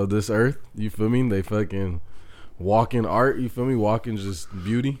goddesses of this earth. You feel me? They fucking walk in art. You feel me? Walk in just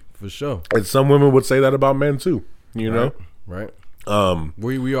beauty for sure. And some women would say that about men too. You know, right?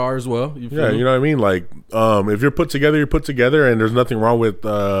 We are as well. You feel Yeah, me? you know what I mean? Like, if you're put together, and there's nothing wrong with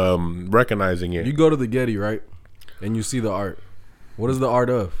recognizing it. You go to the Getty, right? And you see the art. What is the art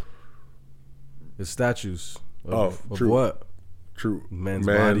of? It's statues. Of true. what? True. Men's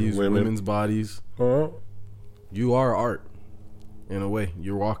bodies, women's bodies. Uh-huh. You are art. In a way.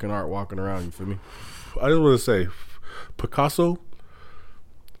 You're walking art, walking around. You feel me? I just want to say, Picasso's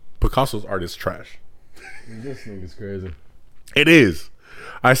art is trash. This nigga's crazy. It is.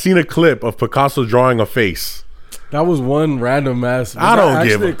 I seen a clip of Picasso drawing a face. That was one random ass. I don't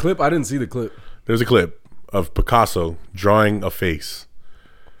give a clip. I didn't see the clip. There's a clip of Picasso drawing a face.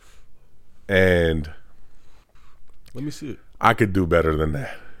 And Let me see it. I could do better than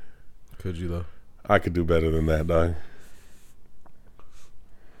that. Could you though? I could do better than that, dog.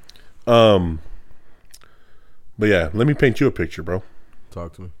 But yeah, let me paint you a picture, bro.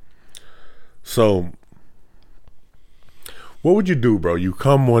 Talk to me. So, what would you do, bro? You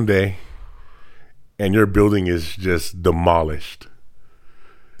come one day and your building is just demolished.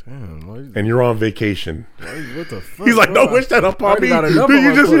 Damn. And you're on vacation. What the fuck? He's like, don't wish that upon me. Did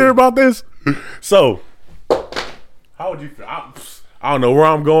you just hear about this? So, how would you feel? I don't know where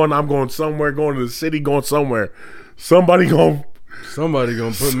I'm going. I'm going somewhere, going to the city, going somewhere. Somebody gonna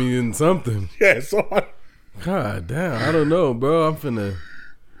put me in something. Yeah, somebody. God damn. I don't know, bro. I'm finna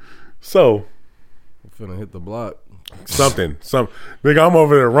hit the block. Some nigga, I'm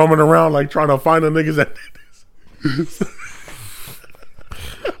over there roaming around like trying to find the niggas that did this.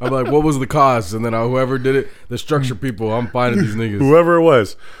 I'm like, what was the cost? And then whoever did it, the structure people, I'm finding these niggas. Whoever it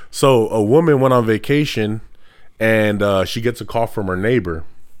was. So a woman went on vacation and she gets a call from her neighbor.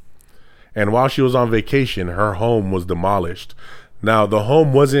 And while she was on vacation, her home was demolished. Now the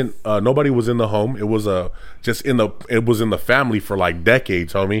home wasn't nobody was in the home. It was it was in the family for like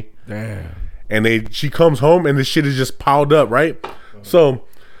decades, homie. Damn. And she comes home and the shit is just piled up, right? So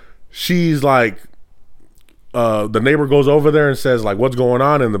she's like, the neighbor goes over there and says like, what's going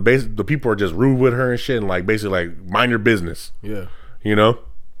on? And the people are just rude with her and shit, and like basically like, mind your business. Yeah. You know?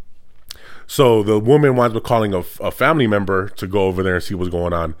 So the woman winds up calling a family member to go over there and see what's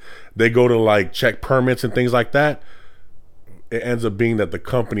going on. They go to like check permits and things like that. It ends up being that the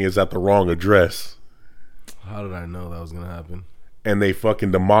company is at the wrong address. How did I know that was gonna happen? And they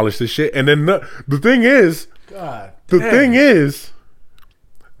fucking demolished the shit. And then the thing is,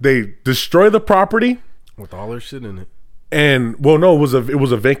 they destroy the property with all their shit in it. And well, no, it was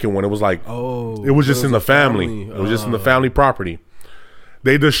a vacant one. It was like, it was just in the family. It was just in the family property.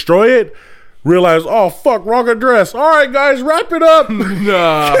 They destroy it. Realize, oh fuck, wrong address. All right, guys, wrap it up.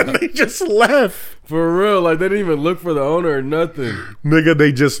 Nah, and they just left. For real, like they didn't even look for the owner or nothing. Nigga,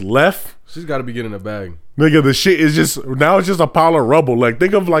 they just left. She's got to be getting a bag. Nigga, the shit is just now it's just a pile of rubble. Like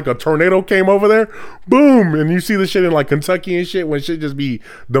think of like a tornado came over there, boom, and you see the shit in like Kentucky and shit when shit just be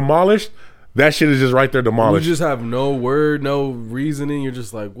demolished. That shit is just right there demolished. You just have no word, no reasoning. You're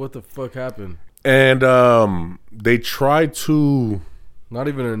just like, what the fuck happened? And they tried to. Not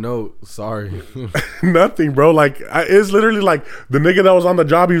even a note. Sorry. Nothing, bro. Like it's literally like the nigga that was on the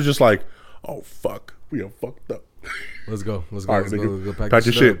job. He was just like, "Oh fuck, we are fucked up." Let's go. Let's go. All Let's right, go pack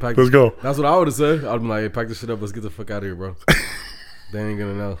your shit. Let's go. That's what I would have said. I'd be like, hey, pack this shit up. Let's get the fuck out of here, bro. They ain't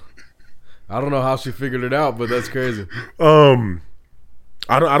gonna know. I don't know how she figured it out, but that's crazy.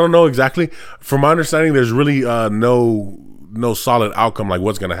 I don't know exactly. From my understanding, there's really no solid outcome like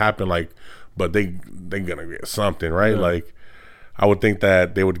what's gonna happen. Like, but they gonna get something, right? Yeah. Like, I would think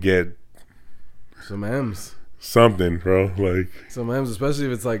that they would get some M's. Something, bro. Like some M's, especially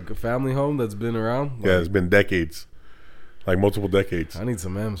if it's like a family home that's been around. Like, yeah, it's been decades, like multiple decades. I need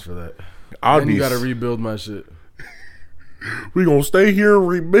some M's for that. Then you gotta rebuild my shit. We gonna stay here and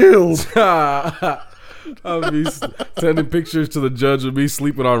rebuild. I'll be sending pictures to the judge of me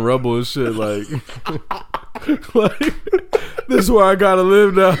sleeping on rubble and shit. Like, this is where I gotta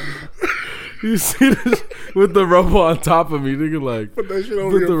live now. You see this with the rubble on top of me, nigga. Like, put that shit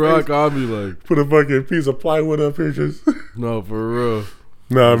over put the rock on me. Like, put a fucking piece of plywood up here, just. No, for real.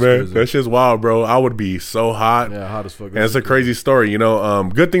 Nah, man, crazy. That shit's wild, bro. I would be so hot. Yeah, hot as fuck. And it's a crazy story, you know.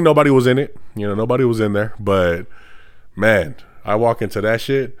 Good thing nobody was in it. You know, nobody was in there. But man, I walk into that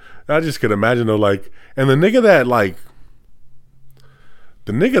shit. I just could imagine though, like, and the nigga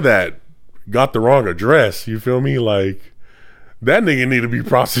that got the wrong address. You feel me? Like. That nigga need to be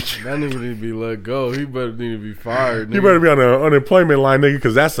prosecuted. That nigga need to be let go. He better need to be fired. Nigga. He better be on the unemployment line, nigga,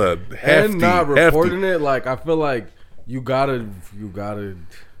 because that's a hefty. And not reporting it. Like, I feel like you gotta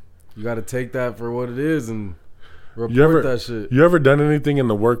take that for what it is and report that shit. You ever done anything in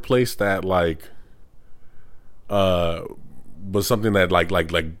the workplace that like was something that like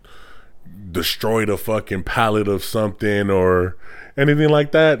destroyed a fucking pallet of something or anything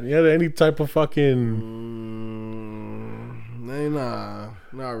like that? Yeah, any type of fucking. Nah,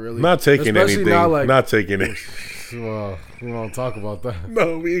 not really. Not taking Especially anything. Not taking it. Well, we don't talk about that.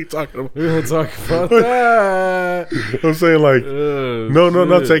 No, we ain't talking about. We don't talk about that. I'm saying like, no,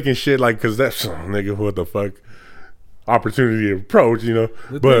 not shit. taking shit like, cause that's nigga. What the fuck? Opportunity approach, you know.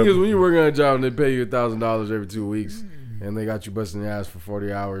 The But thing is, when you're working on a job and they pay you $1,000 every 2 weeks, and they got you busting your ass for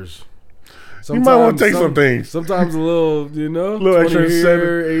 40 hours. you might want to take some things. Sometimes a little, you know, Little 20 extra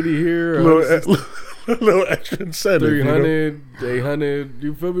here, incentive. 80 here, A little extra incentive. 300, 800.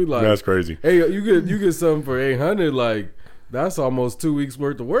 You feel me? Like That's crazy. Hey, you get something for 800. Like that's almost 2 weeks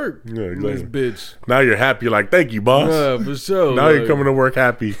worth of work. Yeah, in this exactly. bitch. Now you're happy. Like, thank you, boss. Yeah, for sure. Now like, you're coming to work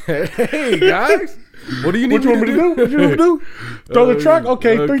happy. Hey guys, what do you need What you want me to do? What you want me to do? Throw the truck?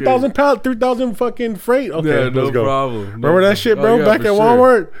 Okay, okay. 3,000 pallet, 3,000 fucking freight. Okay, Yeah, let's no go. problem. No Remember that shit, bro? Oh, yeah, Back for at sure.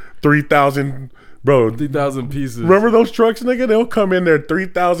 Walmart, 3,000, bro. 3,000 pieces. Remember those trucks, nigga? They'll come in there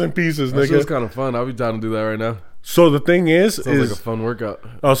 3,000 pieces, That shit's nigga. kind of fun. I'll be trying to do that right now. So the thing is Sounds like a fun workout.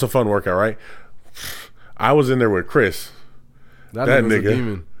 oh, it's a fun workout, right? I was in there with Chris. That That nigga's nigga. a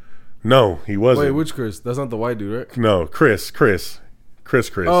demon. No, he wasn't. Wait, which Chris? That's not the white dude, right? No, Chris.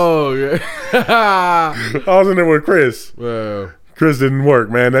 Oh yeah. I was in there with Chris. Well, Chris didn't work,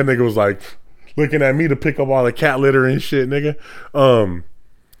 man. That nigga was like looking at me to pick up all the cat litter and shit, nigga.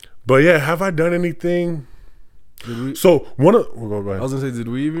 But yeah, have I done anything? did we? So one of go I ahead. was gonna say, did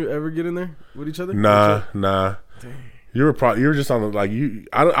we even ever get in there with each other? Nah. You were just on the like you.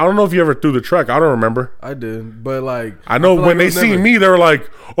 I don't know if you ever threw the truck. I don't remember. I did, but like I know feel when like they it was see never- me, they're like,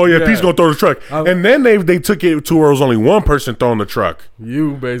 "Oh yeah, Yeah. Pete's gonna throw the truck." And then they took it to where it was only one person throwing the truck.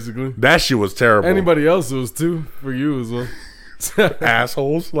 You basically. That shit was terrible. Anybody else was too for you as well.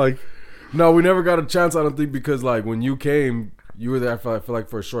 assholes like No, we never got a chance. I don't think because like when you came, you were there. I feel like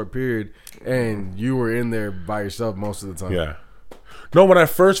for a short period, and you were in there by yourself most of the time. yeah. No, when I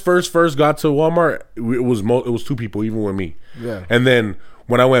first got to Walmart, it was two people, even with me. Yeah. And then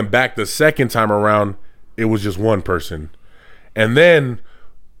when I went back the second time around, it was just one person. And then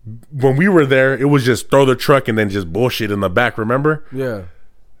when we were there, it was just throw the truck and then just bullshit in the back. Remember? Yeah.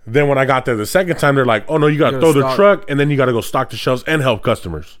 Then when I got there the second time, they're like, "Oh no, you got to You throw gotta the stock. truck and then you got to go stock the shelves and help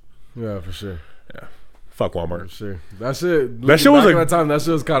customers." Yeah, for sure. Fuck Walmart. Sure. That shit. That shit was back like- at that time. That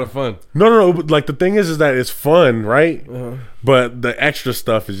shit was kind of fun. No. But like the thing is that it's fun, right? Uh-huh. But the extra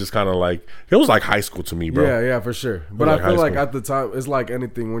stuff is just kind of like it was like high school to me, bro. Yeah, for sure. But like I feel high like school. at the time, it's like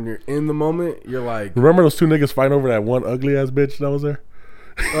anything. When you're in the moment, you're like, Remember those two niggas fighting over that one ugly ass bitch that was there?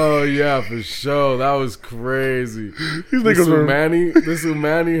 oh yeah, for sure. That was crazy. These This niggas were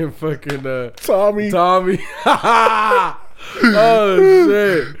Manny and fucking Tommy. Oh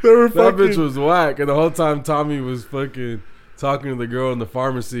shit. They were That fucking. bitch was whack. And the whole time Tommy was fucking talking to the girl in the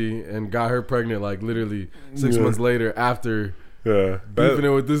pharmacy and got her pregnant like literally 6 Yeah. months later after Yeah, beefing it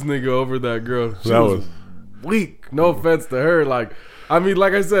with this nigga over that girl. She that was was weak. No offense to her. Like, I mean,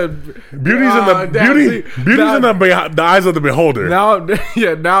 like I said, beauty's in the damn, beauty. see, Beauty's now- in the eyes of the beholder. Now,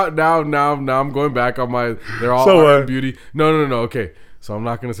 yeah, now I'm going back on my. They're all So, art and beauty. No. Okay, so I'm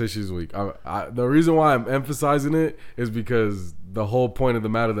not gonna say she's weak. The reason why I'm emphasizing it is because the whole point of the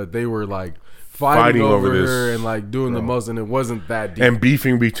matter that they were like fighting over over this, her and like doing the most, and it wasn't that deep. and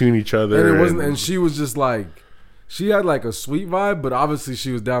beefing between each other. And it wasn't, and she was just like, she had like a sweet vibe, but obviously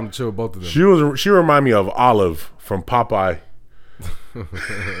she was down to chill with both of them. She reminded me of Olive from Popeye.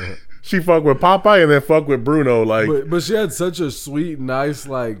 She fucked with Popeye and then fucked with Bruno. Like but she had such a sweet, nice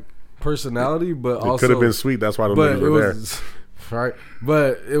like personality, but it also could have been sweet. That's why the but niggas it were there. was right.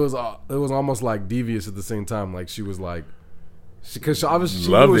 But it was almost like devious at the same time. Like she was like, because she obviously she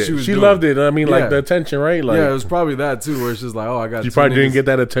knew Loved what it. she was She doing. loved it. I mean, Yeah. like the attention, right? Like Yeah, it was probably that too, where it's just like, oh, I got. she two probably didn't niggas. get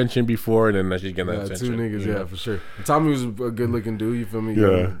that attention before, and then now she's getting that Yeah, attention. two niggas, you yeah, know? for sure. Tommy was a good looking dude. You feel me? Yeah.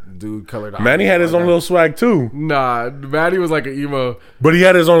 Young dude, colored. Manny had his own little swag too, Nah, Manny was like an emo. but he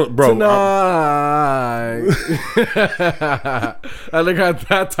had his own bro. Tonight. I think I had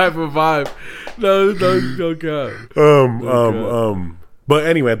that type of vibe. No cap. But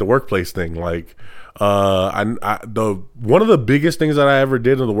anyway, at the workplace thing, like, the one of the biggest things that I ever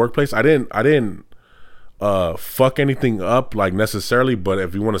did in the workplace, I didn't fuck anything up like necessarily, but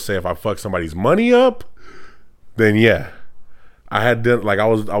if you want to say if I fucked somebody's money up, then yeah, I had done like I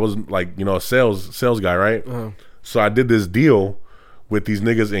was like, you know, a sales guy, right? So I did this deal with these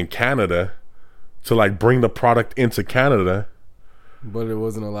niggas in Canada to like bring the product into Canada. But it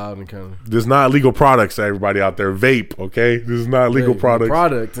wasn't allowed in Canada. There's not legal products, everybody out there. Vape, okay? This is not legal products.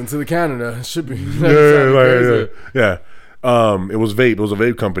 Product into the Canada. It should be. Yeah. It was vape. It was a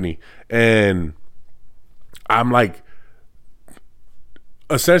vape company, and I'm like,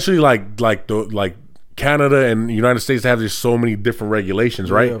 essentially like Canada and the United States have just so many different regulations,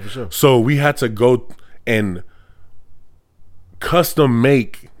 right? Yeah, for sure. So we had to go and custom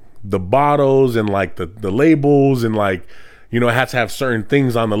make the bottles and like the labels, and like, you know, it had to have certain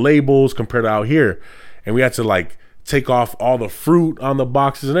things on the labels compared to out here. And we had to like take off all the fruit on the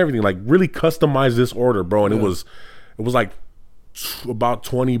boxes and everything, like really customize this order, bro. And it was like about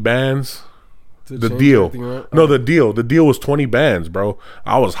 20 bands. The deal. No, the deal was 20 bands, bro.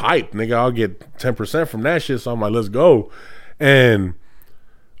 I was hyped, nigga. I'll get 10% from that shit. So I'm like, let's go. And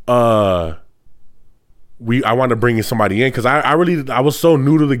I wanted to bring in somebody in because I was so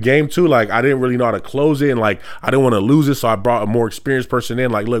new to the game too. Like, I didn't really know how to close it, and like I didn't want to lose it, so I brought a more experienced person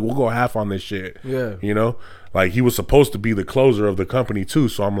in. Like, look, we'll go half on this shit. Yeah, you know, like he was supposed to be the closer of the company too.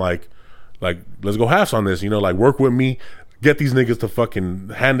 So I'm like let's go halves on this. You know, like work with me, get these niggas to fucking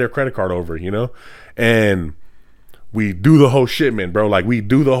hand their credit card over. You know, and we do the whole shipment, bro. Like we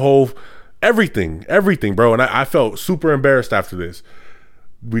do the whole everything, bro. And I felt super embarrassed after this.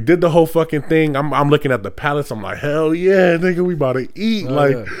 We did the whole fucking thing. I'm looking at the pallets. I'm like, hell yeah, nigga, we about to eat.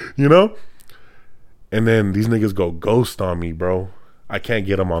 You know? And then these niggas go ghost on me, bro. I can't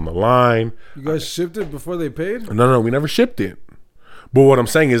get them on the line. You guys shipped it before they paid? No, we never shipped it. But what I'm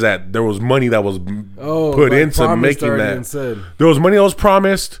saying is that there was money that was put into making that. There was money that was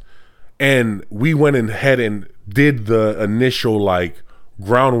promised, and we went ahead and did the initial like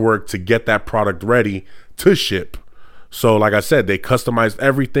groundwork to get that product ready to ship. So like I said, they customized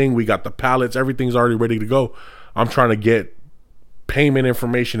everything. We got the pallets. Everything's already ready to go. I'm trying to get payment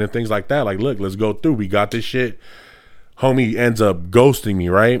information and things like that. Like, look, let's go through. We got this shit. Homie ends up ghosting me,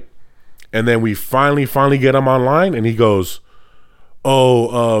 right? And then we finally get him online, and he goes,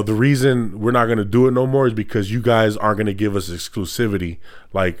 the reason we're not going to do it no more is because you guys aren't going to give us exclusivity.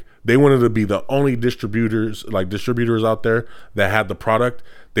 Like, they wanted to be the only distributors out there that had the product.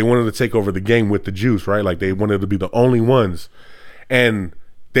 They wanted to take over the game with the juice, right? Like, they wanted to be the only ones. And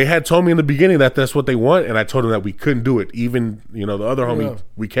they had told me in the beginning that that's what they want, and I told them that we couldn't do it. Even, you know, the other homie,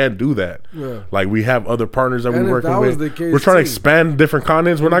 we can't do that. Yeah. Like, we have other partners that we're working with. We're trying to expand different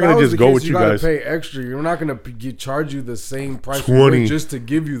continents. We're not going to just go with you guys. You got to pay extra. You're not going to charge you the same price 20 just to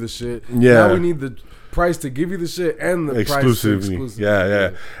give you the shit. Yeah. Now we need the price to give you the shit and the exclusively. Price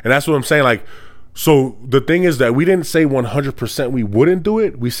Yeah. And that's what I'm saying. Like, so the thing is that we didn't say 100% we wouldn't do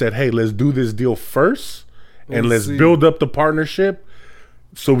it. We said, hey, let's do this deal first, and let's build up the partnership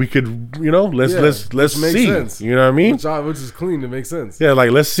so we could, you know, let's see. Sense. You know what I mean? Which is clean. It makes sense. Yeah,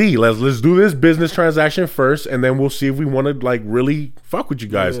 like let's see. Let's do this business transaction first, and then we'll see if we want to like really fuck with you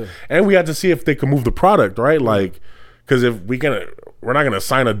guys. Yeah. And we had to see if they can move the product, right? Like, because if we're not gonna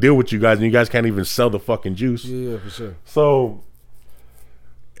sign a deal with you guys, and you guys can't even sell the fucking juice. Yeah, for sure. So,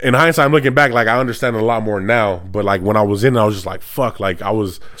 in hindsight, I'm looking back, like I understand a lot more now. But like when I was in, I was just like, fuck. Like I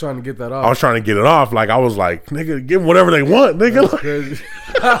was trying to get that off. I was trying to get it off. Like I was like, nigga, give them whatever they want, nigga. That's crazy.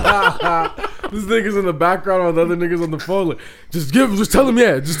 This nigga's in the background while the other niggas on the phone. Like, just tell him,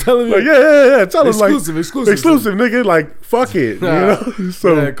 yeah. Just tell him, like, yeah. Tell him, exclusive, nigga. Like, fuck it, you know.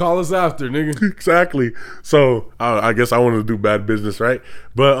 So call us after, nigga. Exactly. So I guess I wanted to do bad business, right?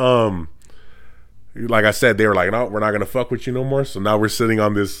 But like I said, they were like, no, we're not gonna fuck with you no more. So now we're sitting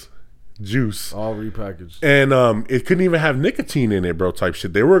on this juice, all repackaged, and it couldn't even have nicotine in it, bro. Type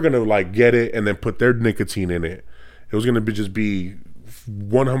shit. They were gonna like get it and then put their nicotine in it. It was gonna be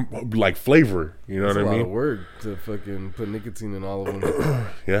one like flavor. You know what I mean? That's a lot of work to fucking put nicotine in all of them.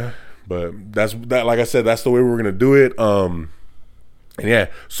 Yeah, but that's that. Like I said, that's the way we're gonna do it. And yeah.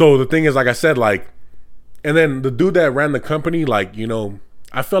 So the thing is, like I said, like, and then the dude that ran the company, like, you know,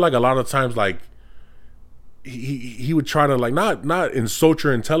 I felt like a lot of times, like, he would try to like not insult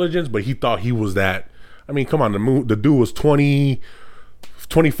your intelligence, but he thought he was that. I mean, come on, the dude was 25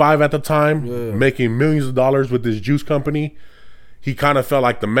 at the time, making millions of dollars with this juice company. He kind of felt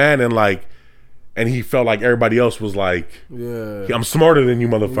like the man, and he felt like everybody else was like, I'm smarter than you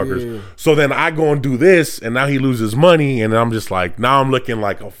motherfuckers. Yeah. So then I go and do this, and now he loses money, and I'm just like, now I'm looking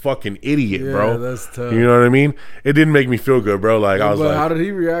like a fucking idiot, bro. That's tough. You know what I mean? It didn't make me feel good, bro. Like, I was like, how did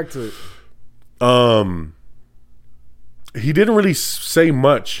he react to it? He didn't really say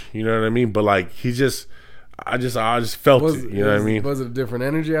much, you know what I mean? But like, I just felt it, you know what I mean? Was it a different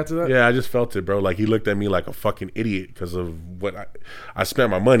energy after that? Yeah, I just felt it, bro. Like, he looked at me like a fucking idiot because of what I spent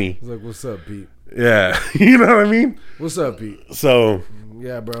my money. He's like, what's up, Pete? Yeah, you know what I mean? What's up, Pete? So,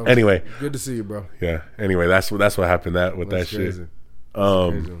 yeah, bro. Anyway, good to see you, bro. Yeah. Anyway, that's what happened with that crazy.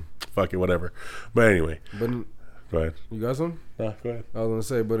 Shit. Fuck it, whatever. But anyway, go ahead. You got some? Nah, go ahead. I was gonna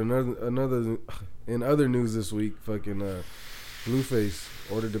say, but in other news this week, fucking Blueface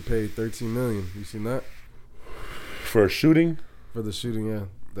ordered to pay $13 million. You seen that? For a shooting? For the shooting, yeah,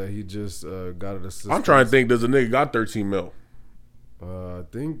 that he just got it. I'm trying to think. Does a nigga got 13 mil? I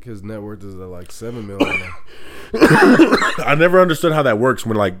think his net worth is at like 7 million. I never understood how that works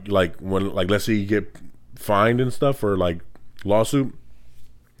when when let's say you get fined and stuff or like lawsuit.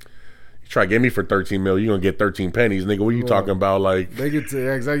 You try to get me for 13 mil, you gonna get 13 pennies, nigga. What are you talking about? Like they get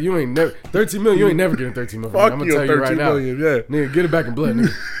to exactly. You ain't never 13 million. You ain't never getting 13 million. Fuck I'm gonna tell you right now, yeah, nigga. Get it back in blood,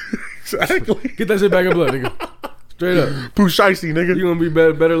 nigga. Exactly. Get that shit back in blood, nigga. Straight up. Pooh Shiesty, nigga. You gonna be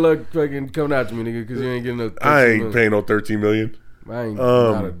better luck fucking coming after me, nigga, because you ain't getting no 13 I ain't million. paying no 13 million. I ain't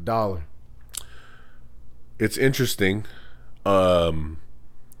not a dollar. It's interesting, because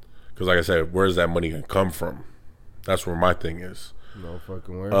like I said, where's that money gonna come from? That's where my thing is. No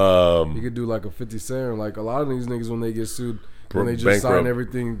fucking way. You could do like a 50 Cent, like a lot of these niggas when they get sued, when they just sign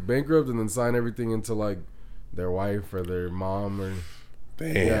everything bankrupt and then sign everything into like their wife or their mom or.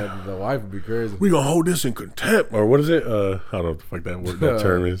 Damn. Yeah, the wife would be crazy. We gonna hold this in contempt, or what is it? I don't know what the fuck that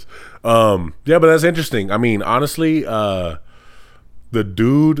term is. Yeah, but that's interesting. I mean, honestly, the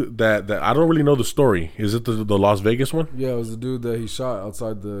dude that I don't really know the story. Is it the Las Vegas one? Yeah, it was the dude that he shot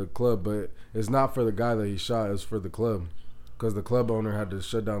outside the club, but it's not for the guy that he shot. It's for the club, because the club owner had to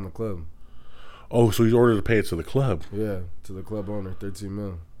shut down the club. Oh, so he's ordered to pay it to the club. Yeah, to the club owner, 13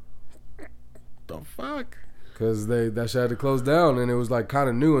 mil. The fuck? Because that shit had to close down, and it was like kind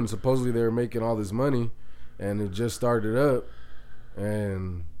of new, and supposedly they were making all this money, and it just started up,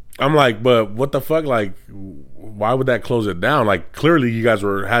 and I'm like, but what the fuck? Like, why would that close it down? Like, clearly you guys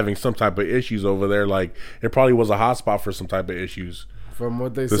were having some type of issues over there. Like, it probably was a hotspot for some type of issues. From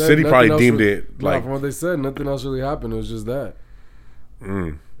what they the said, city probably deemed it like. From what they said, nothing else really happened. It was just that,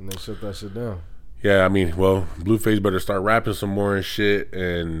 and they shut that shit down. Yeah, I mean, well, Blueface better start rapping some more and shit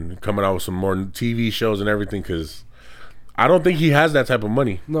and coming out with some more TV shows and everything, because I don't think he has that type of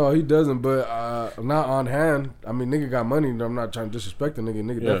money. No, he doesn't, but not on hand. I mean, nigga got money. I'm not trying to disrespect the nigga.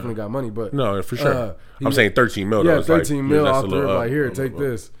 Nigga definitely got money, but no, for sure. I'm saying 13 mil. Though. Yeah, 13 like, mil off the rip. Like, here, take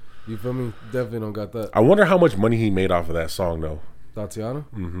this. You feel me? Definitely don't got that. I wonder how much money he made off of that song, though. Tatiana?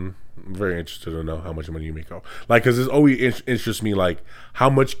 Mm-hmm. I'm very interested to know how much money you make off. Like, because it's always interests me, like, how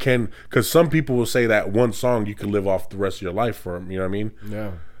much because some people will say that one song you can live off the rest of your life from, you know what I mean?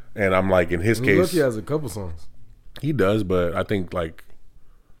 Yeah. And I'm like, in his case. Look, he has a couple songs. He does, but I think, like.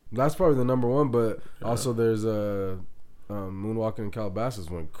 That's probably the number one, but also there's Moonwalking in Calabasas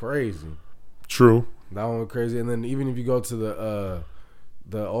went crazy. True. That one went crazy. And then even if you go to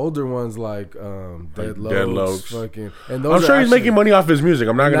the older ones like Dead Locs, fucking, and those I'm sure he's making money off his music.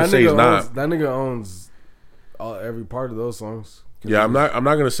 I'm not gonna say he's not. That nigga owns every part of those songs. Yeah, I'm not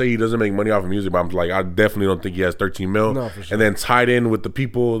gonna say he doesn't make money off of music, but I'm like, I definitely don't think he has 13 mil. No, for sure. And then tied in with the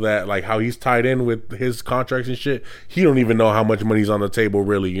people that like how he's tied in with his contracts and shit. He don't even know how much money's on the table,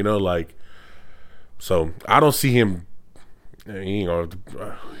 really. You know, like. So I don't see him. You know,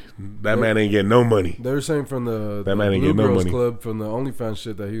 that man ain't getting no money. They were saying from the man ain't Blue getting no Girls money. Club, from the OnlyFans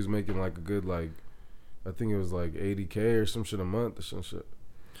shit, that he was making like a good, like, I think it was like $80K or some shit a month or some shit.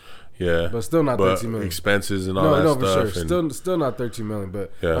 Yeah, but still not 13 million. Expenses and all that stuff. No, for sure. Still not 13 million.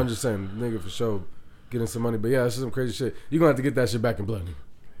 But yeah. I'm just saying, nigga, for sure, getting some money. But yeah, it's some crazy shit. You are gonna have to get that shit back in blood.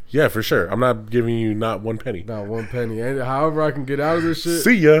 Yeah, for sure. I'm not giving you not one penny. Not one penny. And however I can get out of this shit.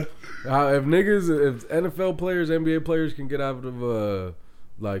 See ya. If NFL players, NBA players can get out of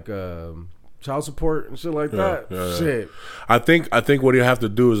child support and shit like that. Shit. I think what you have to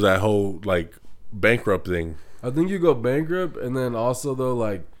do is that whole like bankrupt thing. I think you go bankrupt, and then also though,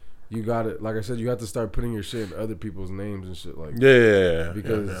 like, you got it. Like I said, you have to start putting your shit in other people's names and shit like that. Yeah.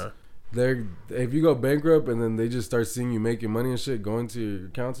 Because if you go bankrupt and then they just start seeing you making money and shit, going to your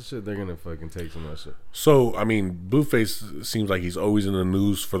accounts and shit, they're gonna fucking take some of that shit. So I mean, Blueface seems like he's always in the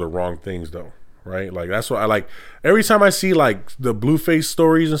news for the wrong things, though, right? Like that's what I like. Every time I see like the Blueface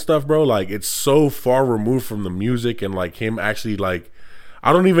stories and stuff, bro, like it's so far removed from the music and like him actually like.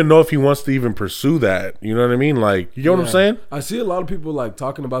 I don't even know if he wants to even pursue that. You know what I mean? Like, you know what I'm saying? I see a lot of people like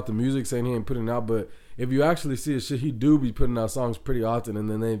talking about the music, saying he ain't putting it out, but if you actually see his shit, he do be putting out songs pretty often, and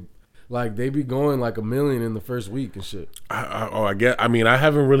then they be going like 1 million in the first week and shit. I guess. I mean, I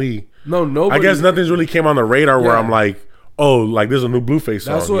haven't really. Nobody. I guess nothing's really came on the radar where I'm like, oh, like there's a new Blueface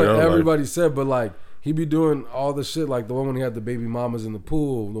song. That's what everybody like, said, but like he be doing all the shit, like the one when he had the baby mamas in the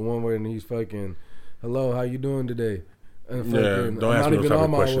pool, the one where he's fucking, hello, how you doing today? And fucking, don't ask me those type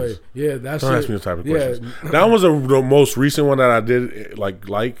of questions. Yeah, that's don't ask me those type of questions. That was the most recent one that I did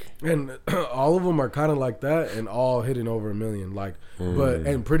like, and all of them are kind of like that, and all hitting over 1 million, like, but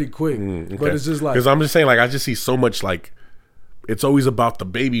and pretty quick. Okay. But it's just like, because I'm just saying, like, I just see so much like it's always about the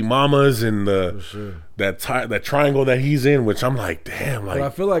baby mamas and For sure. that triangle that he's in, which I'm like, damn, But I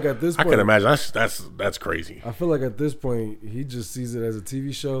like feel like at this I point, can imagine that's crazy. I feel like at this point he just sees it as a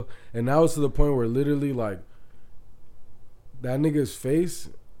TV show, and now it's to the point where literally like that nigga's face.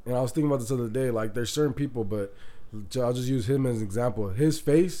 And I was thinking about this the other day. Like, there's certain people, but I'll just use him as an example. His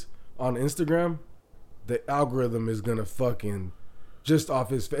face on Instagram, the algorithm is gonna fucking just off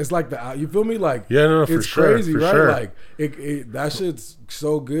his face. It's like you feel me? Like, Yeah, no, for it's sure, crazy, for right? sure. Like that shit's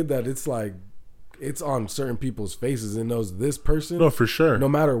so good that it's like it's on certain people's faces. It knows this person. No, for sure. No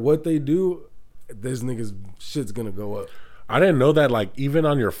matter what they do, this nigga's shit's gonna go up. I didn't know that. Like, even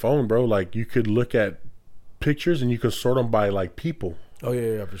on your phone, bro, like you could look at pictures and you could sort them by like people. Oh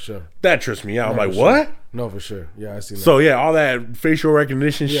yeah, for sure. That trips me out. I'm No, like, for what? sure. No, for sure. Yeah, I see that. So yeah, all that facial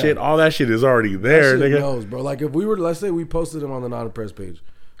recognition Yeah. shit, all that shit is already there, that shit nigga. knows, bro. Like, if we were, let's say we posted him on the Not Impressed page,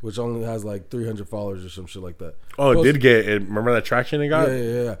 which only has like 300 followers or some shit like that. Oh, it Post- did get it. Remember that traction it got?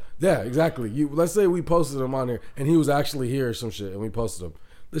 Yeah, exactly. Let's say we posted him on there and he was actually here or some shit, and we posted him.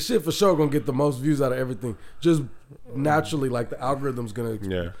 The shit for sure gonna get the most views out of everything. Just naturally, like the algorithm's gonna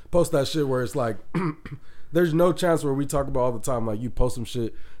Yeah. post that shit where it's like, there's no chance where we talk about all the time, like you post some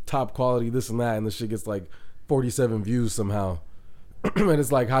shit, top quality, this and that, and the shit gets like 47 views somehow. And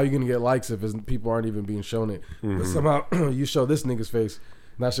it's like, how you gonna get likes if people aren't even being shown it? But somehow you show this nigga's face,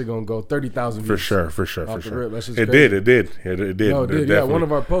 and that shit gonna go 30,000 views. For sure. Off the rip. That shit's It crazy. did. It did. No, it did. Yeah, definitely.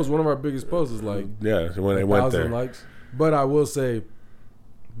 one of our biggest posts is like Yeah, when it went 1,000 there. likes. But I will say,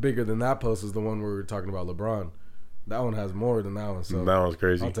 bigger than that post is the one where we were talking about LeBron. That one has more than that one. So That was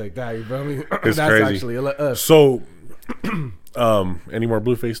crazy. I'll take that. You feel me? It's That's crazy. actually us. So, any more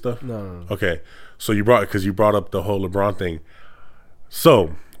Blueface stuff? No. Okay, so you brought up the whole LeBron thing.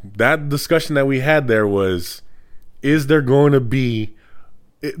 So that discussion that we had there was, is there going to be?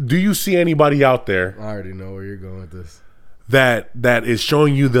 Do you see anybody out there I already know where you're going with this. that is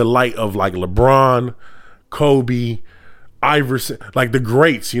showing you the light of like LeBron, Kobe, Iverson, like the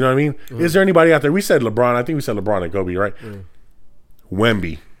greats? You know what I mean? Is there anybody out there? We said LeBron. I think we said LeBron and Kobe, right?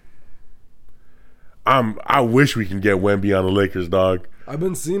 Wemby. I wish we can get Wemby on the Lakers, dog. I've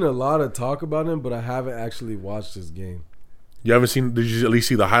been seeing a lot of talk about him, but I haven't actually watched his game. You haven't seen? Did you at least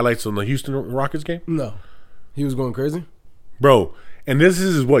see the highlights on the Houston Rockets game, No. He was going crazy? bro? And this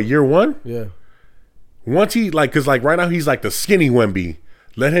is what, year one? Yeah. Once he because right now he's like the skinny Wemby.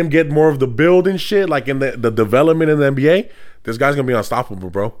 Let him get more of the build and shit, like in the development in the NBA. This guy's gonna be unstoppable,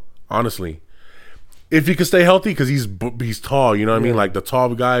 bro. Honestly, if he can stay healthy, because he's tall. You know what I mean? Like the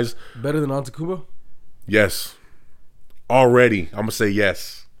tall guys. Better than Antetokounmpo? Yes, already. I'm gonna say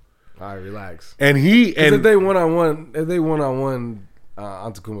yes. All right, relax. And If they one on one,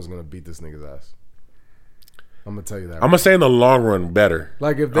 Antetokounmpo's gonna beat this nigga's ass. I'm gonna tell you that. I'm gonna say in the long run better.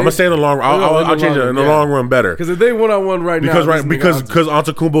 Like if I'm they, gonna say in the long run. I'll change it in the long run better. Because if they one on one right Because now, because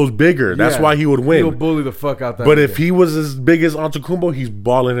Antetokounmpo's bigger. That's why he would win. He'll bully the fuck out that. But nigga. if he was as big as Antetokounmpo, he's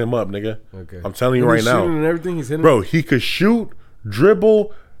balling him up, nigga. Okay. I'm telling you When right he's now, shooting and everything, he's hitting. bro. He could shoot,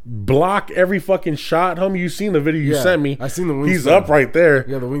 dribble, block every fucking shot. Homie, you seen the video you Yeah, sent me? I seen the wingspan. He's up right there.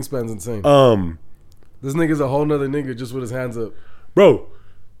 Yeah, the wingspan's insane. Um, This nigga's a whole nother nigga just with his hands up. bro,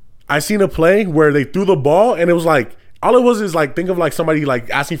 I seen a play where they threw the ball and it was like all it was is like think of like somebody like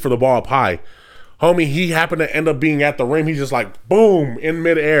asking for the ball up high. Homie, he happened to end up being at the rim. He's just like boom in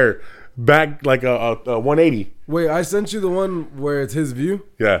midair, back like a 180. Wait, I sent you the one where it's his view.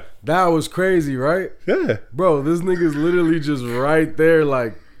 Yeah, That was crazy, right? yeah. Bro, this nigga's literally just right there.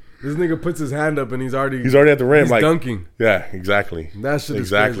 Like, this nigga puts his hand up and he's already He's already at the rim, like dunking. yeah, exactly. That shit is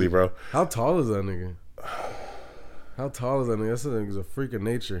exactly, crazy. bro. How tall is that nigga? How tall is that nigga? That nigga's a freak of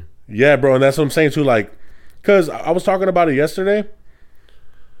nature. Yeah, bro, and that's what I'm saying too. Like, cause I was talking about it yesterday.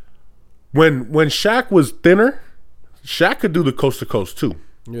 When Shaq was thinner, Shaq could do the coast to coast too.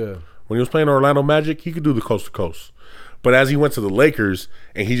 Yeah. When he was playing Orlando Magic, he could do the coast to coast. But as he went to the Lakers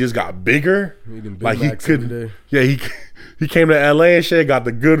and he just got bigger, Eating Big like he Macs every could, day. yeah, he came to LA and shit, got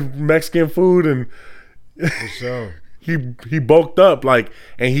the good Mexican food, and For sure. he bulked up like,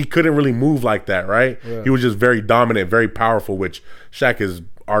 and he couldn't really move like that, right? Yeah. He was just very dominant, very powerful. Which Shaq is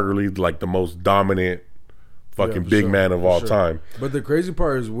arguably like the most dominant fucking for big sure, man of for all sure. time. But the crazy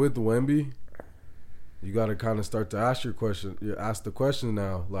part is with Wemby, you got to kind of start to ask the question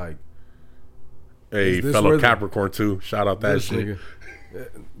now. Like, A Is this fellow where the- Capricorn too. Shout out that this shit. nigga.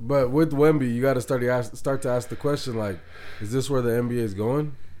 But with Wemby, you got to start to ask the question, like, is this where the NBA is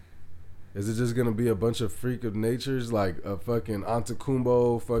going? Is it just gonna be a bunch of freak of natures like a fucking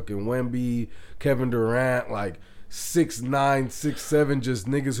Antetokounmpo, fucking Wemby, Kevin Durant, like 6'9", 6'7", just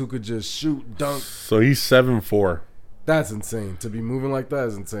niggas who could just shoot, dunk? So he's 7'4". That's insane. To be moving like that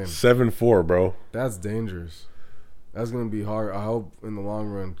is insane. 7'4", bro. That's dangerous. That's gonna be hard. I hope in the long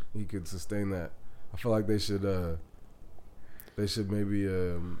run he could sustain that. I feel like they should maybe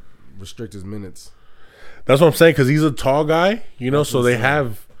restrict his minutes. That's what I'm saying, because he's a tall guy, you know, That's so they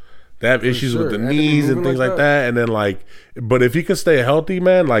have issues sure. with the And if knees he's and moving things like like that. And then like, but if he could stay healthy,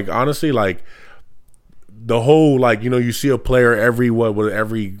 man, like honestly, like the whole, like, you know, you see a player every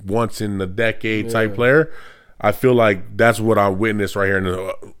once in a decade type player. I feel like that's what I witnessed right here.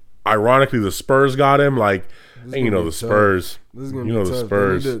 And ironically, the Spurs got him. Like, and you know the Spurs. This is gonna You be know tough. the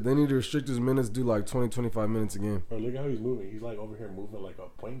Spurs. They need to restrict his minutes. Do like 20, 25 minutes a game. Bro, look how he's moving. He's like over here moving like a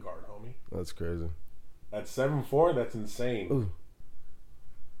point guard, homie. That's crazy. At 7'4", that's insane. Ooh.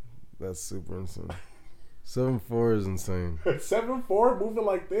 That's super insane. 7'4" is insane. 7'4", moving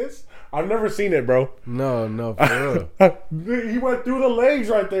like this? I've never seen it, bro. No, for real. He went through the legs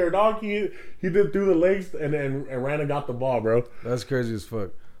right there, dog. He did through the legs and ran and got the ball, bro. That's crazy as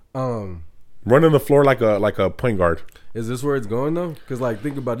fuck. Running the floor like a point guard. Is this where it's going though? Because like,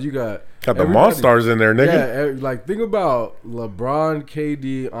 think about it. You got the everybody- Monstars in there, nigga. Yeah, like think about LeBron,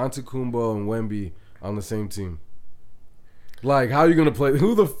 KD, Antetokounmpo, and Wemby on the same team. Like, how you gonna play?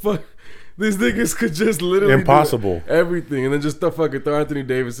 Who the fuck? These niggas could just literally Impossible. do everything, and then just throw Anthony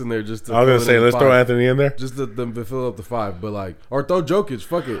Davis in there. Just to I was gonna fill say, in the let's five. throw Anthony in there. Just to fill up the five, but like, or throw Jokic.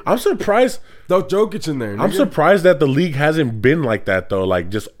 Fuck it, I'm surprised. throw Jokic in there. I'm nigga. surprised that the league hasn't been like that though. Like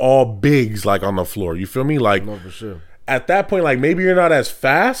just all bigs like on the floor. You feel me? Like No, for sure. at that point, like maybe you're not as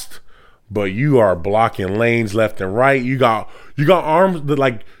fast, but you are blocking lanes left and right. You got arms that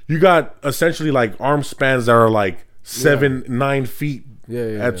like you got essentially like arm spans that are like 7-9 feet.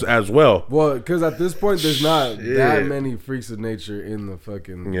 As well. Well, because at this point, there's not Shit. that many freaks of nature in the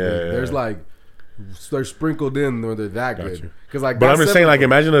fucking. Yeah, league. yeah. There's like they're sprinkled in where they're that good. Because like, But I'm that's just saying, like,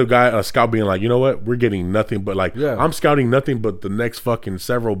 seven- imagine a scout being like, you know what, we're getting nothing but like, Yeah. I'm scouting nothing but the next fucking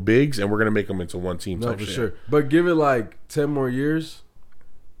several bigs, and we're gonna make them into one team. No, type for shit. sure. But give it like 10 more years,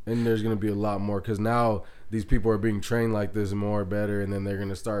 and there's gonna be a lot more. Because now these people are being trained like this more, better, and then they're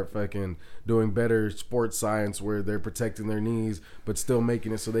gonna start fucking doing better sports science where they're protecting their knees, but still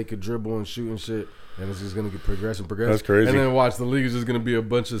making it so they could dribble and shoot and shit. And it's just gonna get progress. That's crazy. And then watch, the league is just gonna be a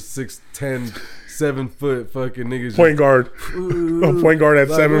bunch of 6'10", 7 foot fucking niggas. Point guard, a point guard at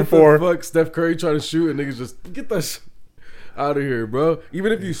Like, 7'4". what the fuck? Steph Curry trying to shoot, and niggas just get that shit out of here, bro.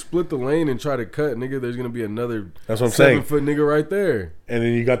 Even if you split the lane and try to cut, nigga, there's gonna be another That's what I'm saying. 7 foot nigga right there. And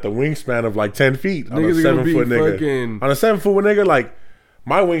then you got the wingspan of like 10 feet on a Niggas are gonna 7 foot be nigga. fucking- On a 7 foot nigga, like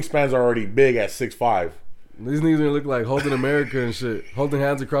my wingspans are already big at 6'5". These niggas gonna look like holding America and shit, holding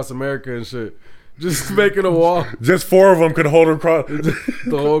hands across America and shit, just making a wall. Just 4 of them could hold across The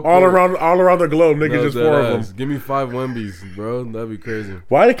whole all court. around the globe, nigga. No, just dead 4 ass. of them. Give me 5 Wembies, bro. That'd be crazy.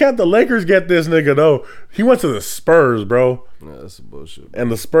 Why can't the Lakers get this nigga though? He went to the Spurs, bro. Yeah, that's some bullshit.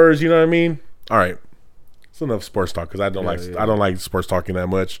 And the Spurs, you know what I mean? All right, it's enough sports talk because I don't Yeah. I don't like sports talking that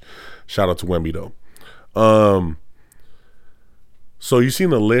much. Shout out to Wemby though. So you seen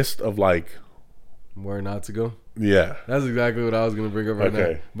the list of like, Where not to go? yeah. That's exactly what I was gonna bring up right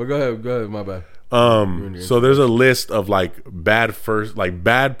Okay. now. But go ahead, my bad. So there's a list of like bad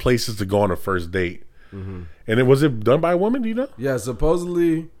places to go on a first date. And was it done by a woman? Do you know? Yeah,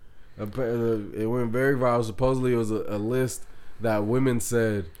 supposedly it went very viral. Supposedly it was a list that women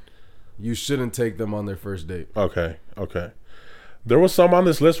said you shouldn't take them on their first date. Okay. There was some on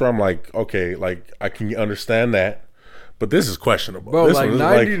this list where I'm like, okay, like I can understand that, but this is questionable. Bro, This like one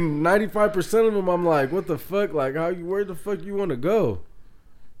is 95% of them, I'm like, what the fuck? Like, where the fuck you want to go?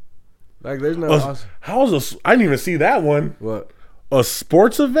 Like, there's no... how's a? I didn't even see that one. What? A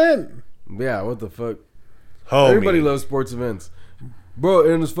sports event? Yeah, what the fuck? Homie. Everybody loves sports events.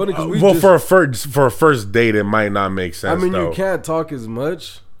 Bro, and it's funny because for a first date, it might not make sense. I mean, though. you can't talk as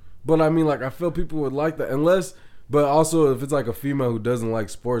much, but I mean, like, I feel people would like that unless. But also, if it's like a female who doesn't like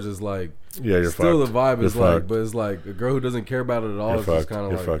sports, it's like you're still fucked. the vibe is You're like, fucked. but it's like a girl who doesn't care about it at all. You're It's just fucked. kind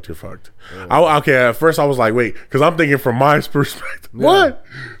of You're like fucked. You're fucked. Okay, at first I was like, wait, because I'm thinking from my perspective. Yeah. What?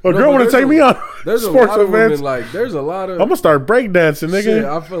 A No, girl but want to take me on There's sports a lot of events? women like there's a lot of I'm gonna start breakdancing, nigga. shit.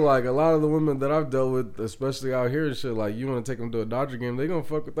 I feel like a lot of the women that I've dealt with, especially out here and shit, like you want to take them to a Dodger game, they gonna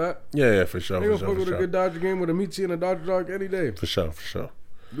fuck with that. Yeah, for sure. They gonna fuck with a good Dodger game with a Michi and a Dodger dog any day. For sure.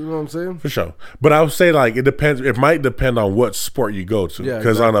 You know what I'm saying? For sure. But I would say like it depends. It might depend on what sport you go to. Yeah,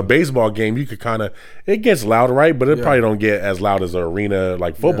 Because on a exactly. baseball game, you could kind of it gets loud, right? But it probably don't get as loud as an arena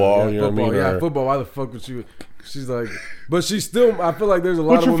like football. Yeah, you know football, what I mean? Yeah, Or, football. Why the fuck would you? She's like, but she's still. I feel like there's a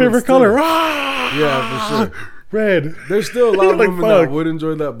lot what's of your women favorite still- color? Ah! Yeah, for sure. Red. There's still a lot of Like, women fuck. that would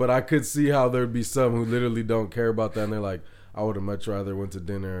enjoy that, but I could see how there'd be some who literally don't care about that, and they're like, I would have much rather went to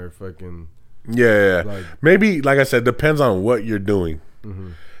dinner or fucking. Yeah. Like- Maybe like I said, depends on what you're doing.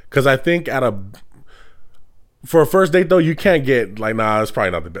 Because I think For a first date though, you can't get like it's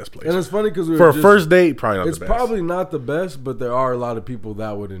probably not the best place. And it's funny because for a first date, probably not the best. It's probably not the best, but there are a lot of people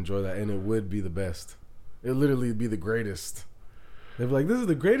that would enjoy that, and it would be the best. It literally be the greatest. They'd be like, "This is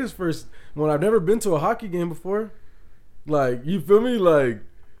the greatest first." When I've never been to a hockey game before, like you feel me, like.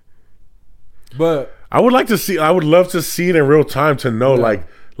 But I would like to see. I would love to see it in real time to know, like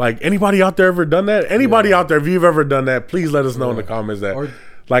anybody out there ever done that? Anybody out there, if you've ever done that, please let us know in the comments that.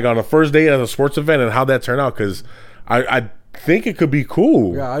 Like on a first date at a sports event and how that turned out, because I think it could be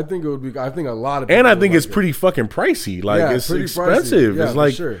cool. Yeah, I think it would be. I think a lot of people and I think it's pretty fucking pricey. Like it's expensive. Yeah, it's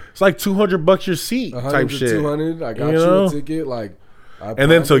like it's like $200 your seat type shit. 200. I got you a ticket. Like,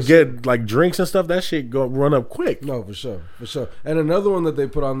 and then to get like drinks and stuff, that shit go run up quick. No, for sure. And another one that they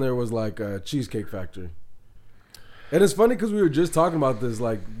put on there was like Cheesecake Factory. And it's funny because we were just talking about this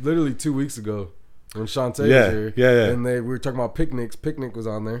like literally 2 weeks ago. When Shantae was here, and we were talking about picnics. Picnic was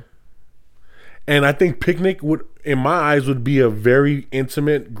on there, and I think picnic would, in my eyes, would be a very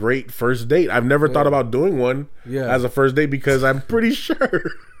intimate, great first date. I've never thought about doing one as a first date because I'm pretty sure.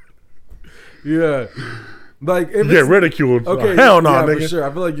 Like if get ridiculed. Okay, hell no, nigga. For sure.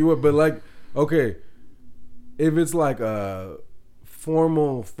 I feel like you would, but like, okay, if it's like a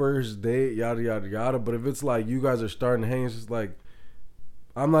formal first date, yada yada yada. But if it's like you guys are starting to hang, it's just like.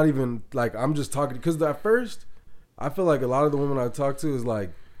 I'm not even like I'm just talking because at first I feel like a lot of the women I talk to is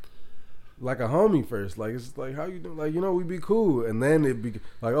like a homie first, like it's like how you doing, like we'd be cool, and then it'd be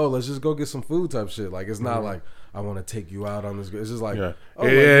like let's just go get some food type shit. Like it's not like I want to take you out on this. It's just like you want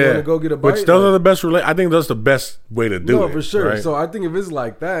to go get a bite. Which those are the best. I think that's the best way to do it. No, for sure. Right? So I think if it's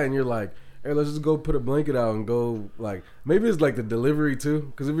like that and you're like, hey, let's just go put a blanket out and go like maybe it's like the delivery too,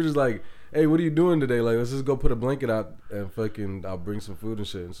 because if you're just like. Hey, what are you doing today? Like, let's just go put a blanket out and fucking. I'll bring some food and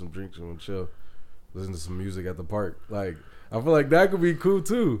shit and some drinks and we'll chill, listen to some music at the park. Like, I feel like that could be cool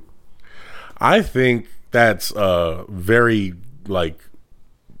too. I think that's very like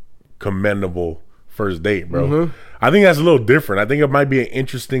commendable first date, bro. Mm-hmm. I think that's a little different. I think it might be an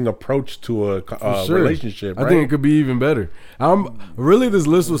interesting approach to a relationship. Right? I think it could be even better. Really, this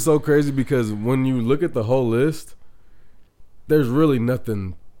list was so crazy because when you look at the whole list, there's really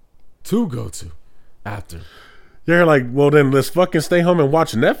nothing to go to after. You're like, well, then let's fucking stay home and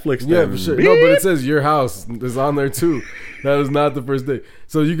watch Netflix. Then. Yeah, for sure. No, but it says your house is on there too. That is not the first date.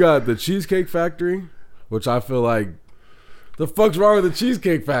 So you got the Cheesecake Factory, which I feel like the fuck's wrong with the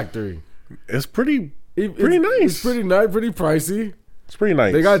Cheesecake Factory? It's pretty nice. It's pretty nice, pretty pricey. It's pretty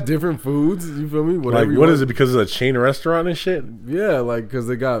nice. They got different foods. You feel me? Whatever. Like, what is it? Because it's a chain restaurant and shit? Yeah, like because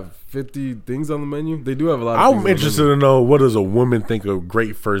they got 50 things on the menu. They do have a lot. I'm interested to know what does a woman think a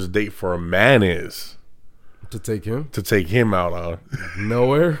great first date for a man is. To take him out on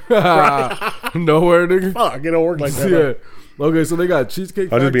nowhere, nowhere, nigga. Fuck, it don't work like that. Yeah. Okay, so they got Cheesecake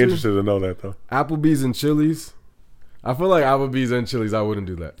Factory. I'd just be interested to know that though. Applebee's and Chili's. I feel like Applebee's and Chili's, I wouldn't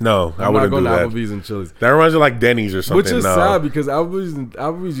do that. No, I wouldn't do that. Applebee's and Chili's. That reminds me of like Denny's or something. Which is sad because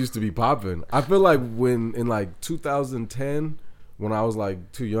Applebee's used to be popping. I feel like when in like 2010, when I was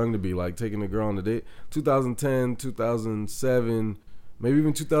like too young to be like taking a girl on a date, 2010, 2007, maybe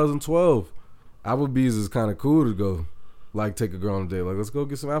even 2012, Applebee's is kind of cool to go like take a girl on a date. Like let's go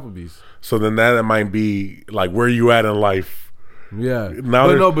get some Applebee's. So then that might be like where you at in life. Yeah,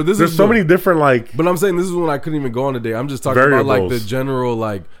 now but there's so many different like. But I'm saying this is when I couldn't even go on a date. I'm just talking about like the general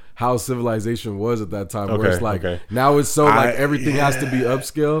like how civilization was at that time. Where it's like now it's so like everything has to be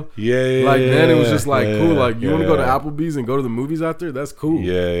upscale. Yeah. Like then it was just like cool. Like you want to go to Applebee's and go to the movies after? That's cool.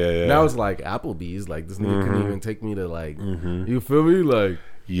 Yeah. Now it's like Applebee's. Like this nigga couldn't even take me to like. You feel me? Like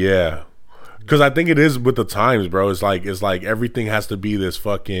yeah. Because I think it is with the times, bro. It's like everything has to be this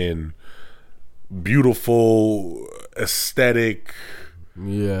fucking beautiful, aesthetic,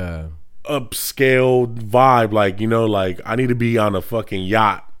 upscale vibe. Like like I need to be on a fucking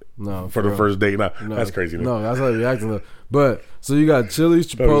yacht. No, for the first date. No, that's crazy. No, that's how you're acting. But so you got Chili's,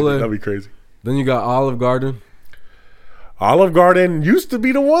 Chipotle. That'd be crazy. Then you got Olive Garden. Olive Garden used to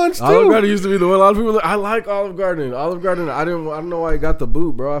be the ones too. Olive Garden used to be the one. A lot of people I like Olive Garden. Olive Garden. I don't know why I got the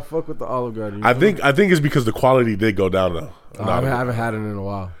boot, bro. I fuck with the Olive Garden. I think it's because the quality did go down though. I haven't had it in a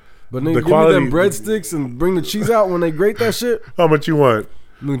while. But nigga, give me them breadsticks and bring the cheese out when they grate that shit. How much you want?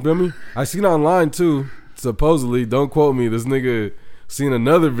 You feel me? I seen online too. Supposedly, don't quote me. This nigga seen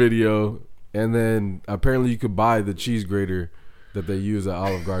another video, and then apparently you could buy the cheese grater that they use at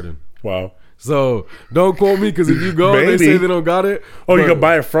Olive Garden. Wow. So don't quote me because if you go and they say they don't got it. Oh, you can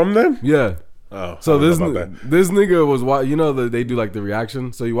buy it from them? Yeah. Oh, so this nigga was they do like the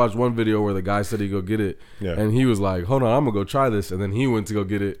reaction. So you watch one video where the guy said he'd go get it, and he was like, "Hold on, I'm gonna go try this," and then he went to go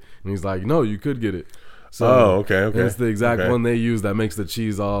get it, and he's like, "No, you could get it." So okay. it's the exact Okay. one they use that makes the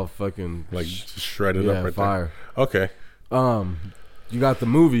cheese all fucking Like shredded yeah, up right fire. there. Okay. You got the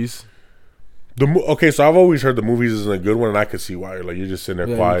movies. Okay, so I've always heard the movies isn't a good one, and I could see why. Like you're just sitting there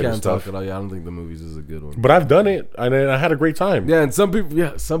Yeah, quiet you and can't stuff. talk it all. Yeah, I don't think the movies is a good one. But I've done it, and I had a great time. Yeah, and some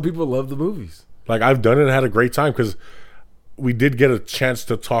people love the movies. Like I've done it and had a great time because we did get a chance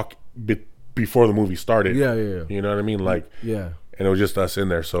to talk before the movie started. Yeah, yeah, yeah. You know what I mean? Like, Yeah. and it was just us in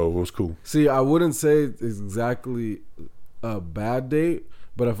there, so it was cool. See, I wouldn't say it's exactly a bad date,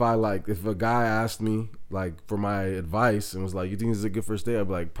 but if a guy asked me like for my advice and was like, "You think this is a good first date?" I'd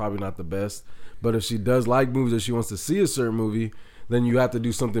be like, "Probably not the best." But if she does like movies or she wants to see a certain movie, then you have to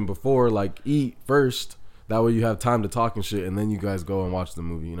do something before, like eat first. That way you have time to talk and shit, and then you guys go and watch the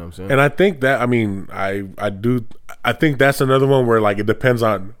movie. You know what I'm saying? And I think that I think that's another one where like it depends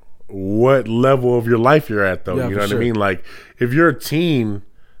on what level of your life you're at, though. Yeah, You for know what sure. I mean? Like if you're a teen,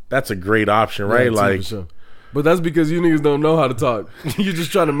 that's a great option, right? Yeah, too, like for sure. But that's because you niggas don't know how to talk. You're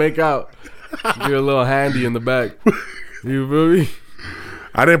just trying to make out. You're a little handy in the back. You feel me?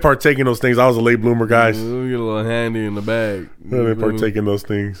 I didn't partake in those things. I was a late bloomer, guys. Get a little handy in the bag. I didn't partake in those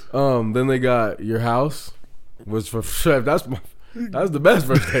things. Then they got your house, which for chef, that's the best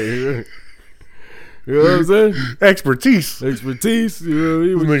first day. You know what I'm saying? Expertise. Expertise. You know what I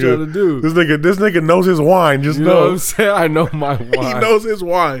mean? What you trying to do? This nigga knows his wine. Just You know what I'm know. saying? I know my wine. He knows his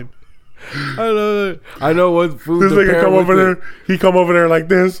wine. I know what food. This to nigga pair come with over it. there. He come over there like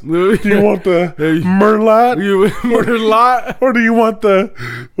this. Do you want the Hey. Merlot? You murder lot. Or do you want the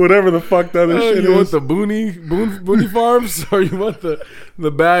whatever the fuck the other shit You want is? the Booney Farms, or you want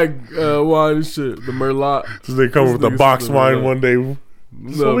the bag wine and shit, the Merlot? So they come This with the nigga box said wine Merlot. one day.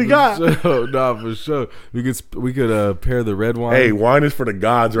 That's what we for got. Sure. Nah, for sure. We could pair the red wine. Hey, wine is for the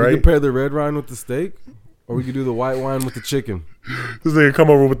gods, We right? could pair the red wine with the steak, or we could do the white wine with the chicken. This nigga come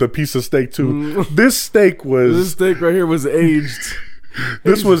over with a piece of steak too. This steak This was. steak right here was aged.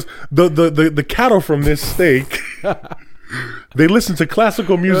 This was the cattle from this steak. They listen to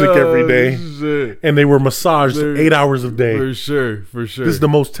classical music every day, Shit. and they were massaged They're- 8 hours a day. For sure, for sure. This is the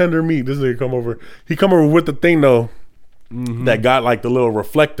most tender meat. This nigga come over. He come over with the thing though, that got like the little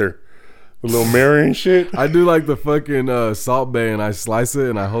reflector, the little mirror and shit. I do like the fucking Salt Bay, and I slice it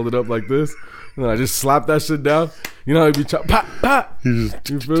and I hold it up like this, and then I just slap that shit down. You know how you be pop, pop. He just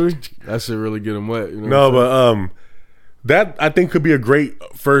You feel me? That shit really get him wet. You know no, what I'm but that I think could be a great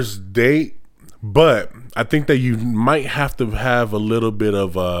first date. But I think that you might have to have a little bit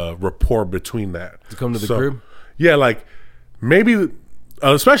of rapport between that to come to the crib? Yeah, like maybe,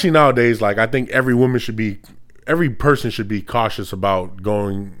 especially nowadays. Like I think every person should be cautious about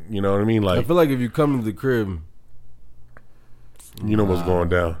going. You know what I mean? I Like feel like if you come to the crib, you know what's going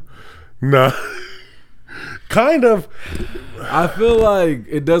down. Nah, kind of. I feel like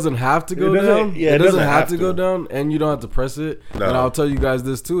it doesn't have to go It doesn't- down. yeah, it doesn't have to go down, and you don't have to press it. No. And I'll tell you guys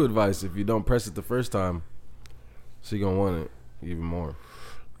this too: advice: if you don't press it the first time, she gonna want it even more.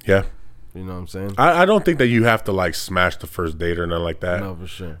 Yeah, You know what I'm saying? I don't think that you have to like smash the first date or nothing like that. No, for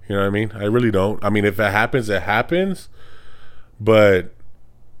sure. You know what I mean? I really don't. I mean, if it happens, it happens. But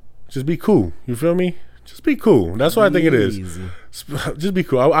just be cool. You feel me? Just be cool. That's what I think it is. Easy. Just be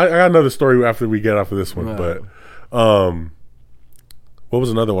cool. I got another story after we get off of this one. Right. But what was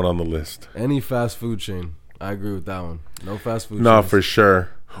another one on the list? Any fast food chain. I agree with that one. No fast food. No, chains. for sure.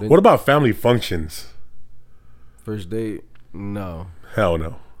 Then- What about family functions? First date. No. Hell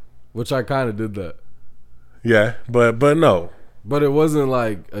no. Which I kind of did that, Yeah, but no. but it wasn't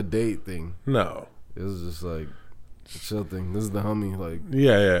like a date thing. No. It was just like a chill thing. This is the homie. Like,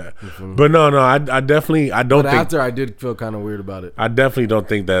 Yeah. feel me? But no, I definitely I don't but think after I did feel kind of weird about it. I definitely don't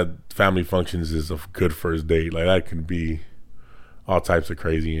think that family functions is a good first date. Like that could be all types of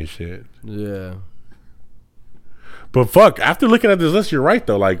crazy and shit. Yeah. But fuck, after looking at this list, you're right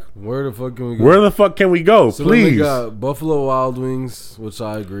though. Like, Where the fuck can we go? where the fuck can we go? So then we Please. got Buffalo Wild Wings, which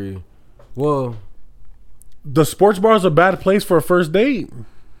I agree. Well, The sports bar is a bad place for a first date.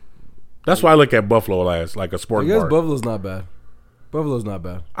 That's why I look at Buffalo as like a I sports guess bar. Buffalo's not bad. Buffalo's not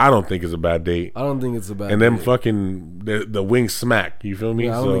bad. I don't think it's a bad date. I don't think it's a bad And then date. fucking the wings smack. You feel me?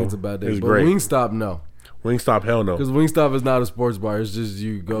 Yeah, I don't So, think it's a bad date. It's But great. Wingstop, no. Wingstop, hell no. Because Wingstop is not a sports bar. It's just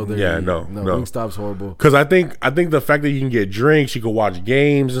you go there. Yeah, and eat. no. Wingstop's horrible. Because I think the fact that you can get drinks, you can watch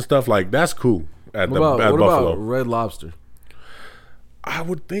games and stuff like that's cool at What about Buffalo. Red Lobster? I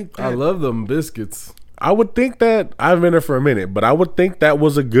would think I that love them biscuits. I would think that I've been there for a minute, but I would think that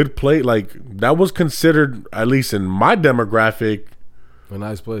was a good play. Like that was considered, at least in my demographic, A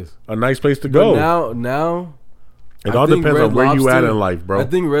nice place. a nice place to But go. now It I all think depends Red on where you at Lobster- in life, bro. I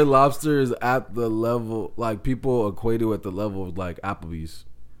think Red Lobster is at the level, like people equate it at the level of like Applebee's.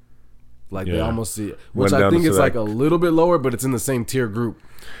 Like they Yeah. almost see, Went which I down think to it's that. like a little bit lower, but it's in the same tier group.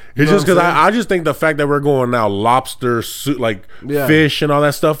 It's know just what because I'm saying? I just think the fact that we're going now lobster, like Yeah. fish and all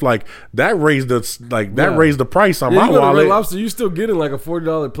that stuff, like that raised Yeah. raised the price on Yeah, my you go to Red wallet. Lobster, you still getting like a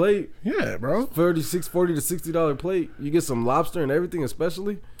 $40 plate, Yeah, bro. $40 to $60 plate. You get some lobster and everything,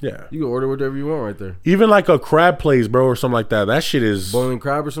 especially. Yeah. You can order whatever you want right there. Even like a crab place, bro, or something like that. That shit is Boiling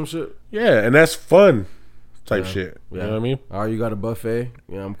crab or some shit. yeah, and that's fun type Yeah. shit. You Yeah. know what I mean? Or you got a buffet.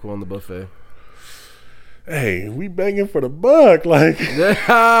 Yeah, I'm cool on the buffet. Hey, we banging for the buck, like Yeah.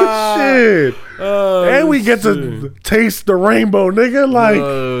 shit. Oh, And we get shit. to taste the rainbow, nigga. Like,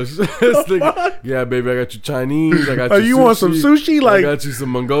 Oh, shit. This nigga- yeah, baby, I got you Chinese. I got you. you want some sushi? I Like, got you some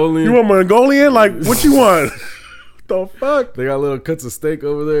Mongolian. you want Mongolian? Like, what you want? The fuck? They got little cuts of steak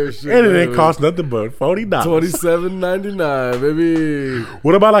over there. And shit, And it baby. didn't cost nothing but $40. $27.99, baby.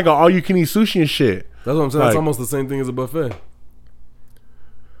 What about like an all-you-can-eat sushi and shit? That's what I'm saying. Like- It's almost the same thing as a buffet.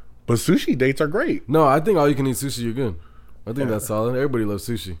 But sushi dates are great. No, I think all you can eat sushi, you're good. I think that's solid. Everybody loves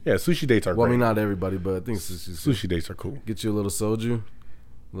sushi. Yeah, sushi dates are Well, I great. mean, not everybody, but I think sushi's good. Sushi dates are cool. Get you a little soju,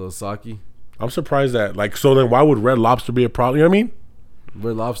 a little sake. I'm surprised that like so. Then why would Red Lobster be a problem? You know what I mean?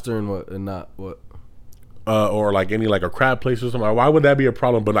 Red Lobster and what? And not what? Or like any like a crab place or something. Why would that be a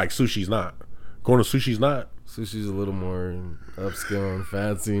problem? But like sushi's not. Going to sushi's not. Sushi's a little more upscale and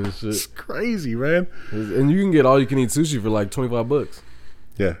fancy and shit. It's crazy, man. And you can get all you can eat sushi for like $25.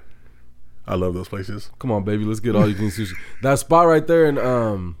 Yeah, I love those places. Come on, baby, let's get all you can eat sushi. That spot right there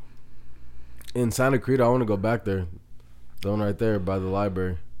in Santa Cruz, I want to go back there. The one right there by the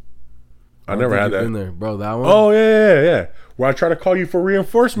library. I don't never think had you've that. Been there, bro. That one. Oh yeah. Where I tried to call you for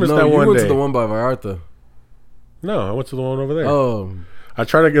reinforcements no, that you one went day. to the one by Vallarta. No, I went to the one over there. Oh, I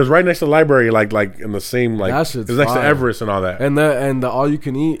tried to. It was right next to the library, like in the same like. That It shit's was next to fire. Everest and all that. and the all you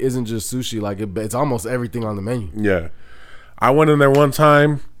can eat isn't just sushi. Like it's almost everything on the menu. Yeah. I went in there one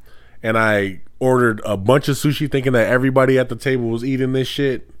time and I ordered a bunch of sushi thinking that everybody at the table was eating this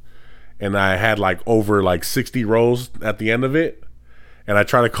shit. And I had like over like 60 rolls at the end of it. And I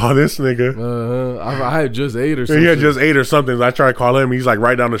tried to call this nigga. I had just ate or He something. had just ate or something. I tried to call him. He's like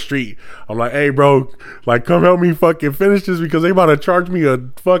right down the street. I'm like, hey, bro, like come help me fucking finish this because they about to charge me a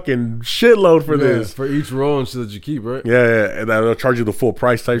fucking shitload for this. for each roll and shit that you keep, right? Yeah, and they'll charge you the full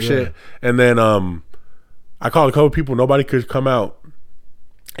price type shit. And then I called a couple people, nobody could come out.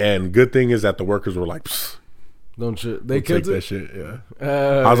 And good thing is that the workers were like, psst, Don't shit. They we'll take kept that it. shit.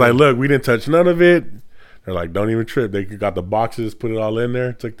 Yeah. I was like, look, we didn't touch none of it. They're like, don't even trip. They got the boxes, put it all in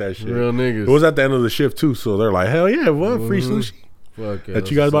there, took that shit. Real niggas. It was at the end of the shift too, so they're like, hell yeah, what free sushi Fuck yeah, that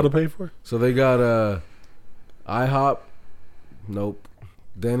you guys about to pay for? So they got IHOP. Nope.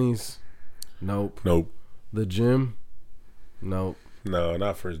 Denny's. Nope. Nope, The gym. Nope. no,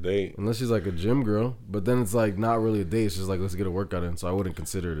 not first date. Unless she's like a gym girl, but then it's like not really a date. It's just like let's get a workout in. So I wouldn't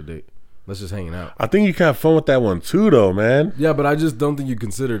consider it a date. Let's just hanging out. I think you can have fun with that one too, though, man. Yeah, but I just don't think you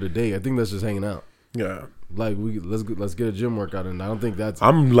consider it a date. I think that's just hanging out. Yeah, Like let's get a gym workout in. I don't think that's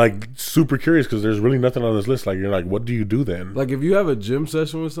I'm like super curious because there's really nothing on this list. Like you're like, what do you do then? like if you have a gym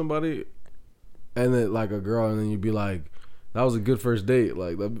session with somebody, and then like a girl, and then you'd be like, "That was a good first date."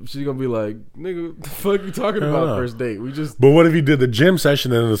 Like she's gonna be like, "Nigga, what the fuck you talking about know. first date? We just But what if you did the gym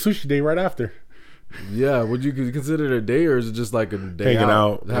session and the sushi date right after? yeah." Would you consider it a day or is it just like a day Hanging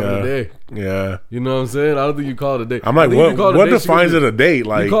out, having yeah. a day? Yeah, You know what I'm saying? I don't think you call it a date. I'm like, I think if you call what a date, she gonna defines be- it a date?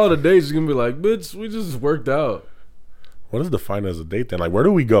 Like, you call it a date, she's gonna be like, "Bitch, we just worked out." what is defined as a date then? Like, where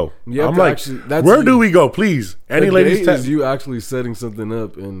do we go? You have I'm to like, actually- that's where you. do we go? Please, any A ladies? date is you actually setting something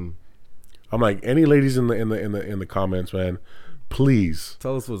up and I'm like, any ladies in the comments, man. Please,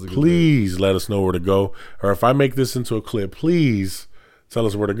 tell us what's a good date. please let us know where to go. Or if I make this into a clip, please tell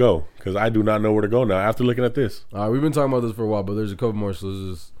us where to go because I do not know where to go now after looking at this. All right, we've been talking about this for a while, but there's a couple more, so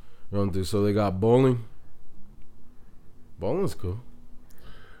let's just run through. So they got bowling. Bowling's cool.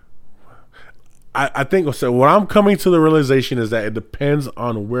 I think so. What I'm coming to the realization is that it depends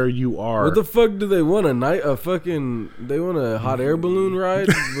on where you are. What the fuck do they want? They want a hot air balloon ride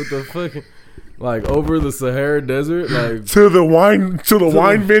with the fucking like over the Sahara Desert, like to the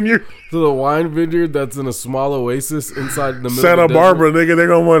wine vineyard, to the wine vineyard that's in a small oasis inside the middle Santa of the desert. Barbara, nigga. They're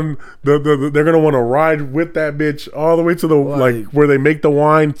gonna want they're gonna want to ride with that bitch all the way to the like where they make the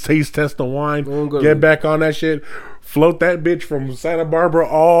wine, taste test the wine, Don't go get to- back on that shit, float that bitch from Santa Barbara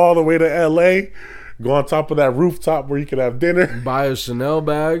all the way to L.A. Go on top of that rooftop where you can have dinner. Buy a Chanel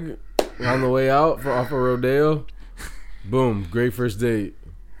bag on the way out off of Rodeo. Boom, great first date.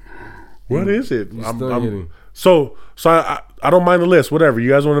 What is it? You still getting- So I don't mind the list. Whatever you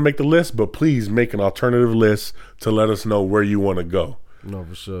guys want to make the list, but please make an alternative list to let us know where you want to go. No,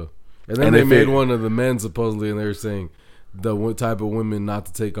 for sure. And then And they if made it- one of the men supposedly, and they were saying the type of women not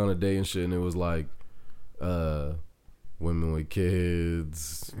to take on a date and shit, and it was like, women with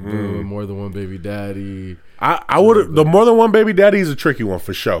kids, more than one baby daddy. I would the more than one baby daddy is a tricky one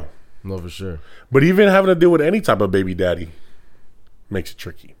for sure. No, for sure. But even having to deal with any type of baby daddy makes it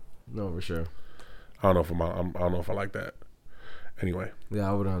tricky. No, for sure. I don't know if I don't know if I like that. Anyway. Yeah,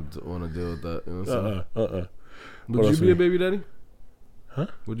 I wouldn't want to deal with that. You know what I'm saying? What Would else you be a baby daddy? Huh?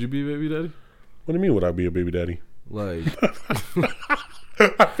 Would you be a baby daddy? What do you mean? Would I be a baby daddy? Like,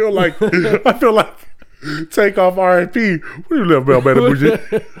 I feel like take off R&P. What do you live about, better bougie?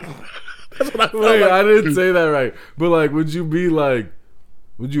 That's what I feel wait, like. I didn't say that right. But like, would you be like,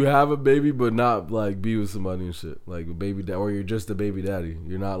 would you have a baby but not like be with somebody and shit, like a baby dad, or you're just a baby daddy?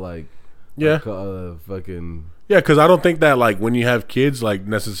 You're not like, Yeah. fucking. Yeah, because I don't think that like when you have kids like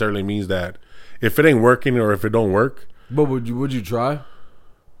necessarily means that if it ain't working or if it don't work. But would you try?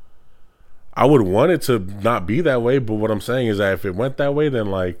 I would want it to not be that way, but what I'm saying is that if it went that way, then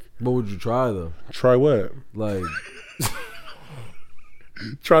like But would you try though? try what? Like,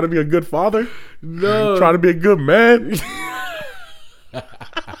 Try to be a good father? no. Try to be a good man?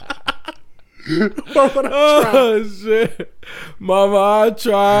 What would I Oh shit, Mama, I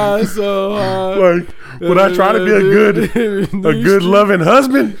try so hard. like would I try to be a good loving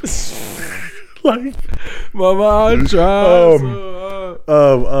husband? Like Mama, I try so hard.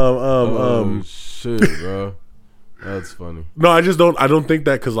 Oh shit, bro. That's funny. No, I don't think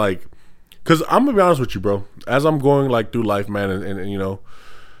that because I'm gonna be honest with you, bro. As I'm going like through life, man, and you know,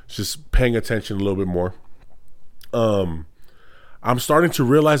 just paying attention a little bit more. I'm starting to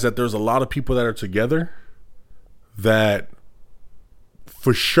realize that there's a lot of people that are together that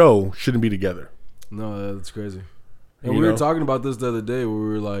for show shouldn't be together. No, that's crazy. And You we know? were talking about this the other day where we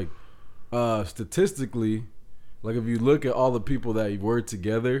were like, statistically, like if you look at all the people that were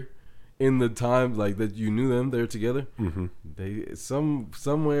together in the time like that you knew them, they're together. Mm-hmm. They some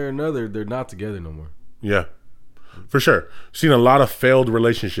way or another they're not together no more. Yeah, for sure. Seen a lot of failed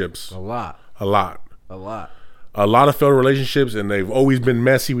relationships. A lot of failed relationships, and they've always been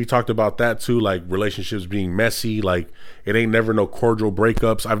messy. We talked about that too, like relationships being messy. Like it ain't never no cordial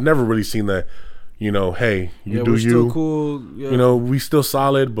breakups. I've never really seen that. You know, hey, you do we're you. still cool. Yeah. You know, we still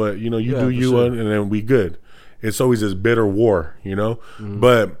solid, but you know, you do you, sure. and then we good. It's always this bitter war, you know.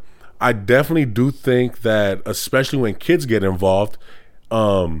 But I definitely do think that, especially when kids get involved,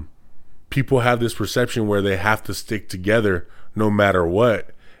 people have this perception where they have to stick together no matter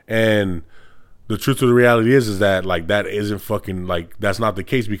what. And the truth of the reality is that like that isn't fucking like that's not the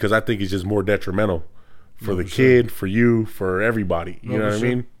case, because I think it's just more detrimental for the kid, for you, for everybody. You know what I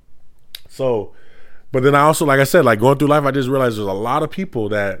mean? So, but then I also, like I said, like going through life, I just realized there's a lot of people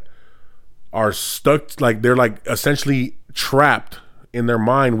that are stuck, like they're like essentially trapped in their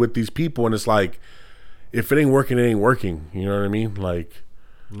mind with these people, and it's like if it ain't working, it ain't working. You know what I mean? Like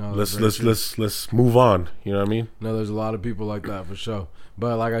No, let's move on. You know what I mean? No, there's a lot of people like that for sure.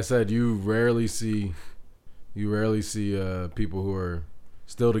 But like I said, you rarely see people who are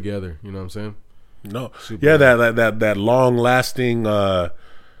still together. You know what I'm saying? No, Super yeah, that long lasting,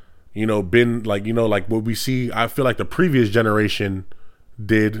 you know, been like, you know, like what we see. I feel like the previous generation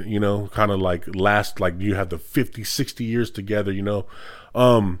did, you know, kind of like last, like you have the 50, 60 years together. You know,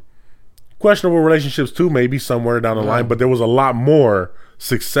 questionable relationships too, maybe somewhere down the line, but there was a lot more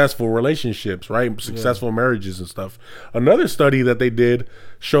successful relationships, right? Successful marriages and stuff. Another study that they did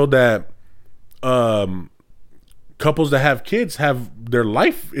showed that couples that have kids have their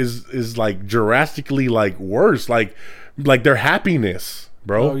life is like drastically like worse, like their happiness,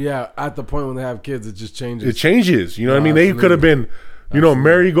 bro. Oh yeah, at the point when they have kids, it just changes. It changes. You know what I mean? Absolutely. They could have been, you know,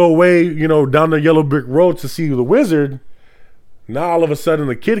 merry go away, you know, down the yellow brick road to see the wizard. Now all of a sudden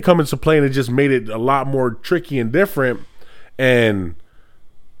the kid comes into play, and it just made it a lot more tricky and different. And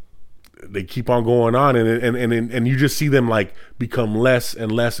they keep on going on, and you just see them like become less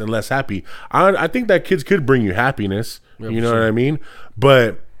and less and less happy. I think that kids could bring you happiness, you know what I mean?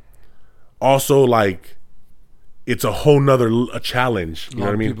 But also like it's a whole nother a challenge. You know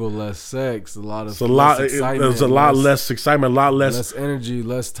what I mean? People less sex, a lot of there's a lot less excitement, a lot less energy,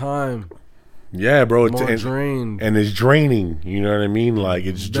 less time. Yeah, bro. More drained, and it's draining. You know what I mean? Like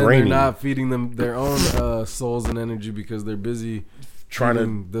it's draining. They're not feeding them their own souls and energy because they're busy trying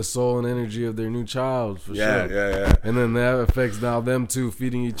to the soul and energy of their new child. For sure. Yeah. And then that affects now them too,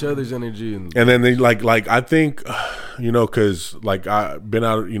 feeding each other's energy, and then they like I think, you know, because like I've been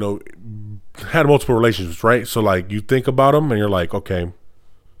out, you know, had multiple relationships, right? So like you think about them, and you're like, okay,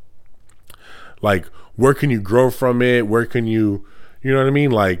 like where can you grow from it? Where can you know what I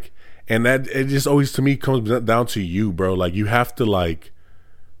mean? Like. And that it just always to me comes down to you, bro. Like you have to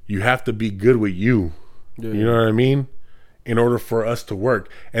be good with you. Yeah. You know what I mean? in order for us to work.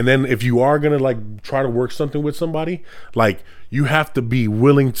 And then if you are gonna like try to work something with somebody, like you have to be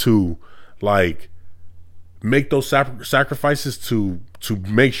willing to like make those sacrifices to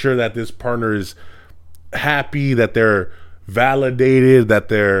make sure that this partner is happy, that they're validated, that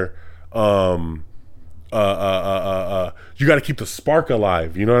they're you got to keep the spark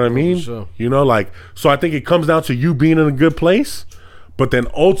alive. You know what I mean? Sure. You know, like, so I think it comes down to you being in a good place, but then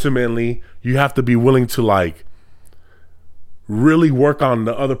ultimately you have to be willing to like really work on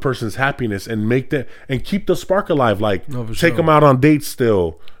the other person's happiness and make that and keep the spark alive. Like take them out on dates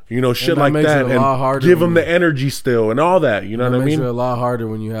still, you know, shit like that, and give them the energy still and all that. You know what I mean? Makes it a lot harder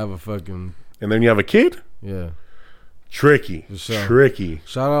when you have a fucking and then you have a kid. Yeah. Tricky. Sure. Tricky.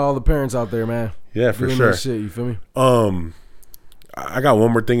 Shout out all the parents out there, man. Yeah, for sure. Shit, you feel me? I got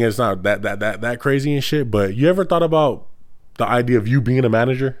one more thing. It's not that crazy and shit. But you ever thought about the idea of you being a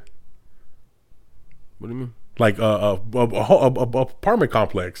manager? What do you mean? Like a apartment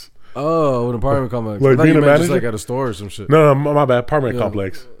complex. Oh, an apartment complex. Like I thought being you a meant manager, just like at a store or some shit. No, my bad. Apartment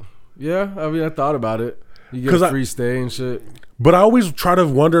complex. Yeah, I mean, I thought about it. You get free stay and shit. But I always try to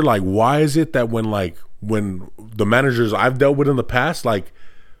wonder, like, why is it that when the managers I've dealt with in the past, like,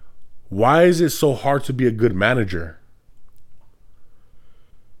 why is it so hard to be a good manager?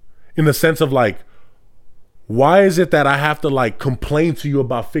 In the sense of like, why is it that I have to like complain to you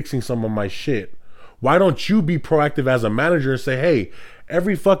about fixing some of my shit? Why don't you be proactive as a manager and say, hey,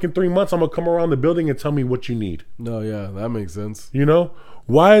 every fucking 3 months I'm gonna come around the building and tell me what you need? No, yeah, that makes sense. You know?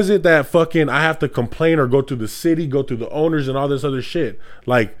 Why is it that fucking I have to complain or go through the city, go through the owners and all this other shit?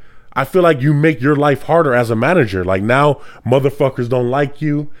 Like, I feel like you make your life harder as a manager. Like now motherfuckers don't like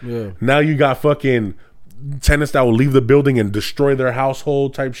you. Yeah. Now you got fucking tenants that will leave the building and destroy their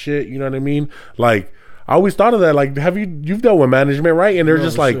household type shit. You know what I mean? Like, I always thought of that. Like, you've dealt with management, right? And they're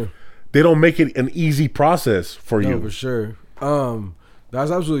just like, they don't make it an easy process for you. For sure. That's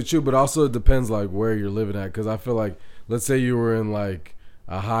absolutely true. But also it depends like where you're living at. Cause I feel like, let's say you were in like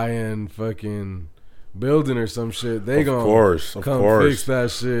a high end fucking building or some shit, they gonna come fix that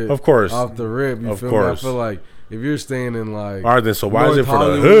shit. Of course. Off the rip. You feel me? I feel like if you're staying in like, all right, then so why is it for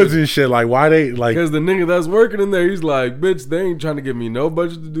the hoods and shit? Like, why they like? Because the nigga that's working in there, he's like, bitch, they ain't trying to give me no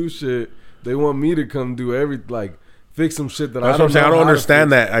budget to do shit. They want me to come do fix some shit that that's what I'm saying. I don't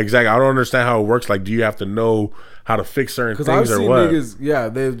understand that exactly. I don't understand how it works. Like, do you have to know how to fix certain things I've or seen what? Niggas, yeah,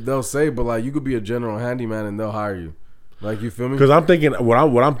 they'll say, but like you could be a general handyman and they'll hire you. Like, you feel me? Because I'm thinking what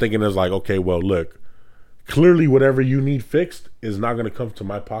I'm thinking is like, okay, well, look. Clearly, whatever you need fixed is not going to come to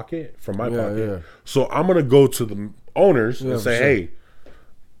my pocket from my pocket. Yeah. So I'm going to go to the owners and say, "Hey,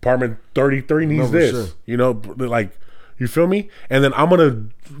 apartment 33 needs this." Sure. You know, like, you feel me? And then I'm going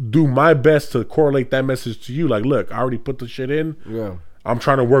to do my best to correlate that message to you. Like, look, I already put the shit in. Yeah. I'm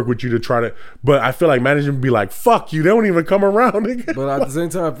trying to work with you to try to, but I feel like management would be like, "Fuck you!" They don't even come around. But at the same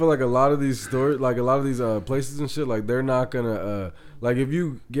time, I feel like a lot of these stores, like a lot of these places and shit, like they're not gonna, like if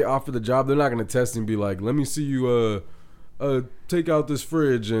you get offered the job, they're not gonna test and be like, "Let me see you, take out this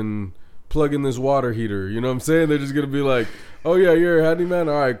fridge and plug in this water heater." You know what I'm saying? They're just gonna be like, "Oh yeah, you're a handyman.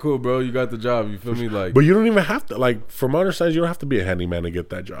 All right, cool, bro. You got the job." You feel me? Like, but you don't even have to. Like, from my understanding, you don't have to be a handyman to get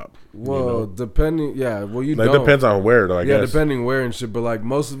that job. Well, you know? depending, yeah. Well, you like, don't. Depends on where, though. I guess. Depending where and shit. But like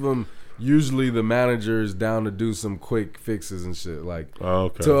most of them, usually the manager is down to do some quick fixes and shit, like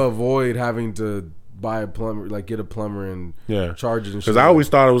to avoid having to buy a plumber, like get a plumber and charge it and shit. Because I always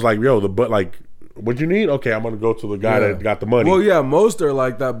thought it was like, yo, like, what you need? Okay, I'm gonna go to the guy that got the money. Well, yeah, most are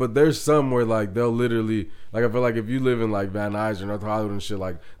like that, but there's some where like they'll literally, like, I feel like if you live in like Van Nuys or North Hollywood and shit,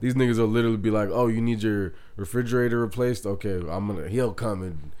 like these niggas will literally be like, "Oh, you need your refrigerator replaced? Okay, he'll come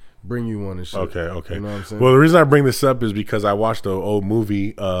and bring you one and shit." Okay. You know what I'm saying? Well, the reason I bring this up is because I watched an old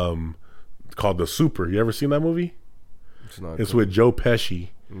movie called The Super. You ever seen that movie? It's with Joe Pesci.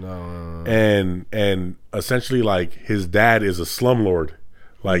 No. And essentially, like, his dad is a slumlord.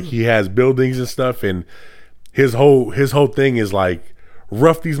 Like, he has buildings and stuff, and his whole thing is like,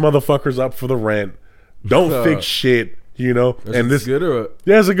 rough these motherfuckers up for the rent. Don't fix shit, you know. And this good or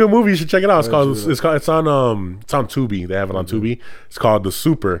yeah, it's a good movie. You should check it out. It's on Tubi. They have it on Tubi. It's called The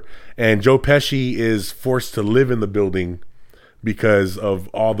Super. And Joe Pesci is forced to live in the building because of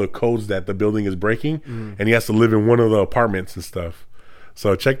all the codes that the building is breaking, and he has to live in one of the apartments and stuff.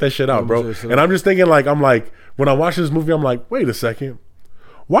 So check that shit out, bro. And I'm just thinking, like, when I watch this movie, I'm like, wait a second.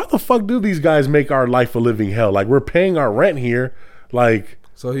 Why the fuck do these guys make our life a living hell? Like, we're paying our rent here. Like,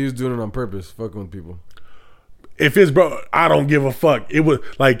 so he was doing it on purpose, fucking with people. If it's I don't give a fuck. It was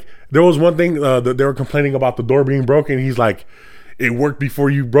like, there was one thing that they were complaining about the door being broken. He's like, it worked before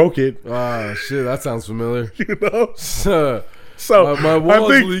you broke it. Ah, shit, that sounds familiar. You know? So my wall's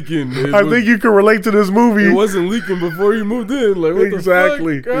leaking. I think you can relate to this movie. It wasn't leaking before you moved in. Like what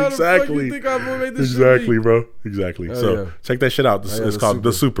Exactly. the fuck? How Exactly. the fuck you think I'm gonna make this Exactly, shit bro. Exactly. Oh, So yeah. check that shit out. Oh, yeah, It's The called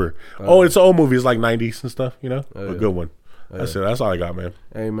The Super. Super. Oh, it's an old movie. It's like 90s and stuff. You know, Oh, a yeah. good one. Oh, That's yeah. it. That's all I got, man.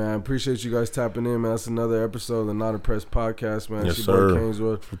 Hey man, appreciate you guys tapping in, man. That's another episode of the Not Impressed podcast, man. Yes, It's your boy sir.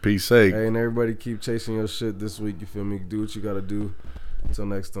 Kingswood. For peace sake. Hey, and everybody keep chasing your shit this week. You feel me? Do what you gotta do. Until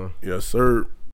next time. Yes, sir.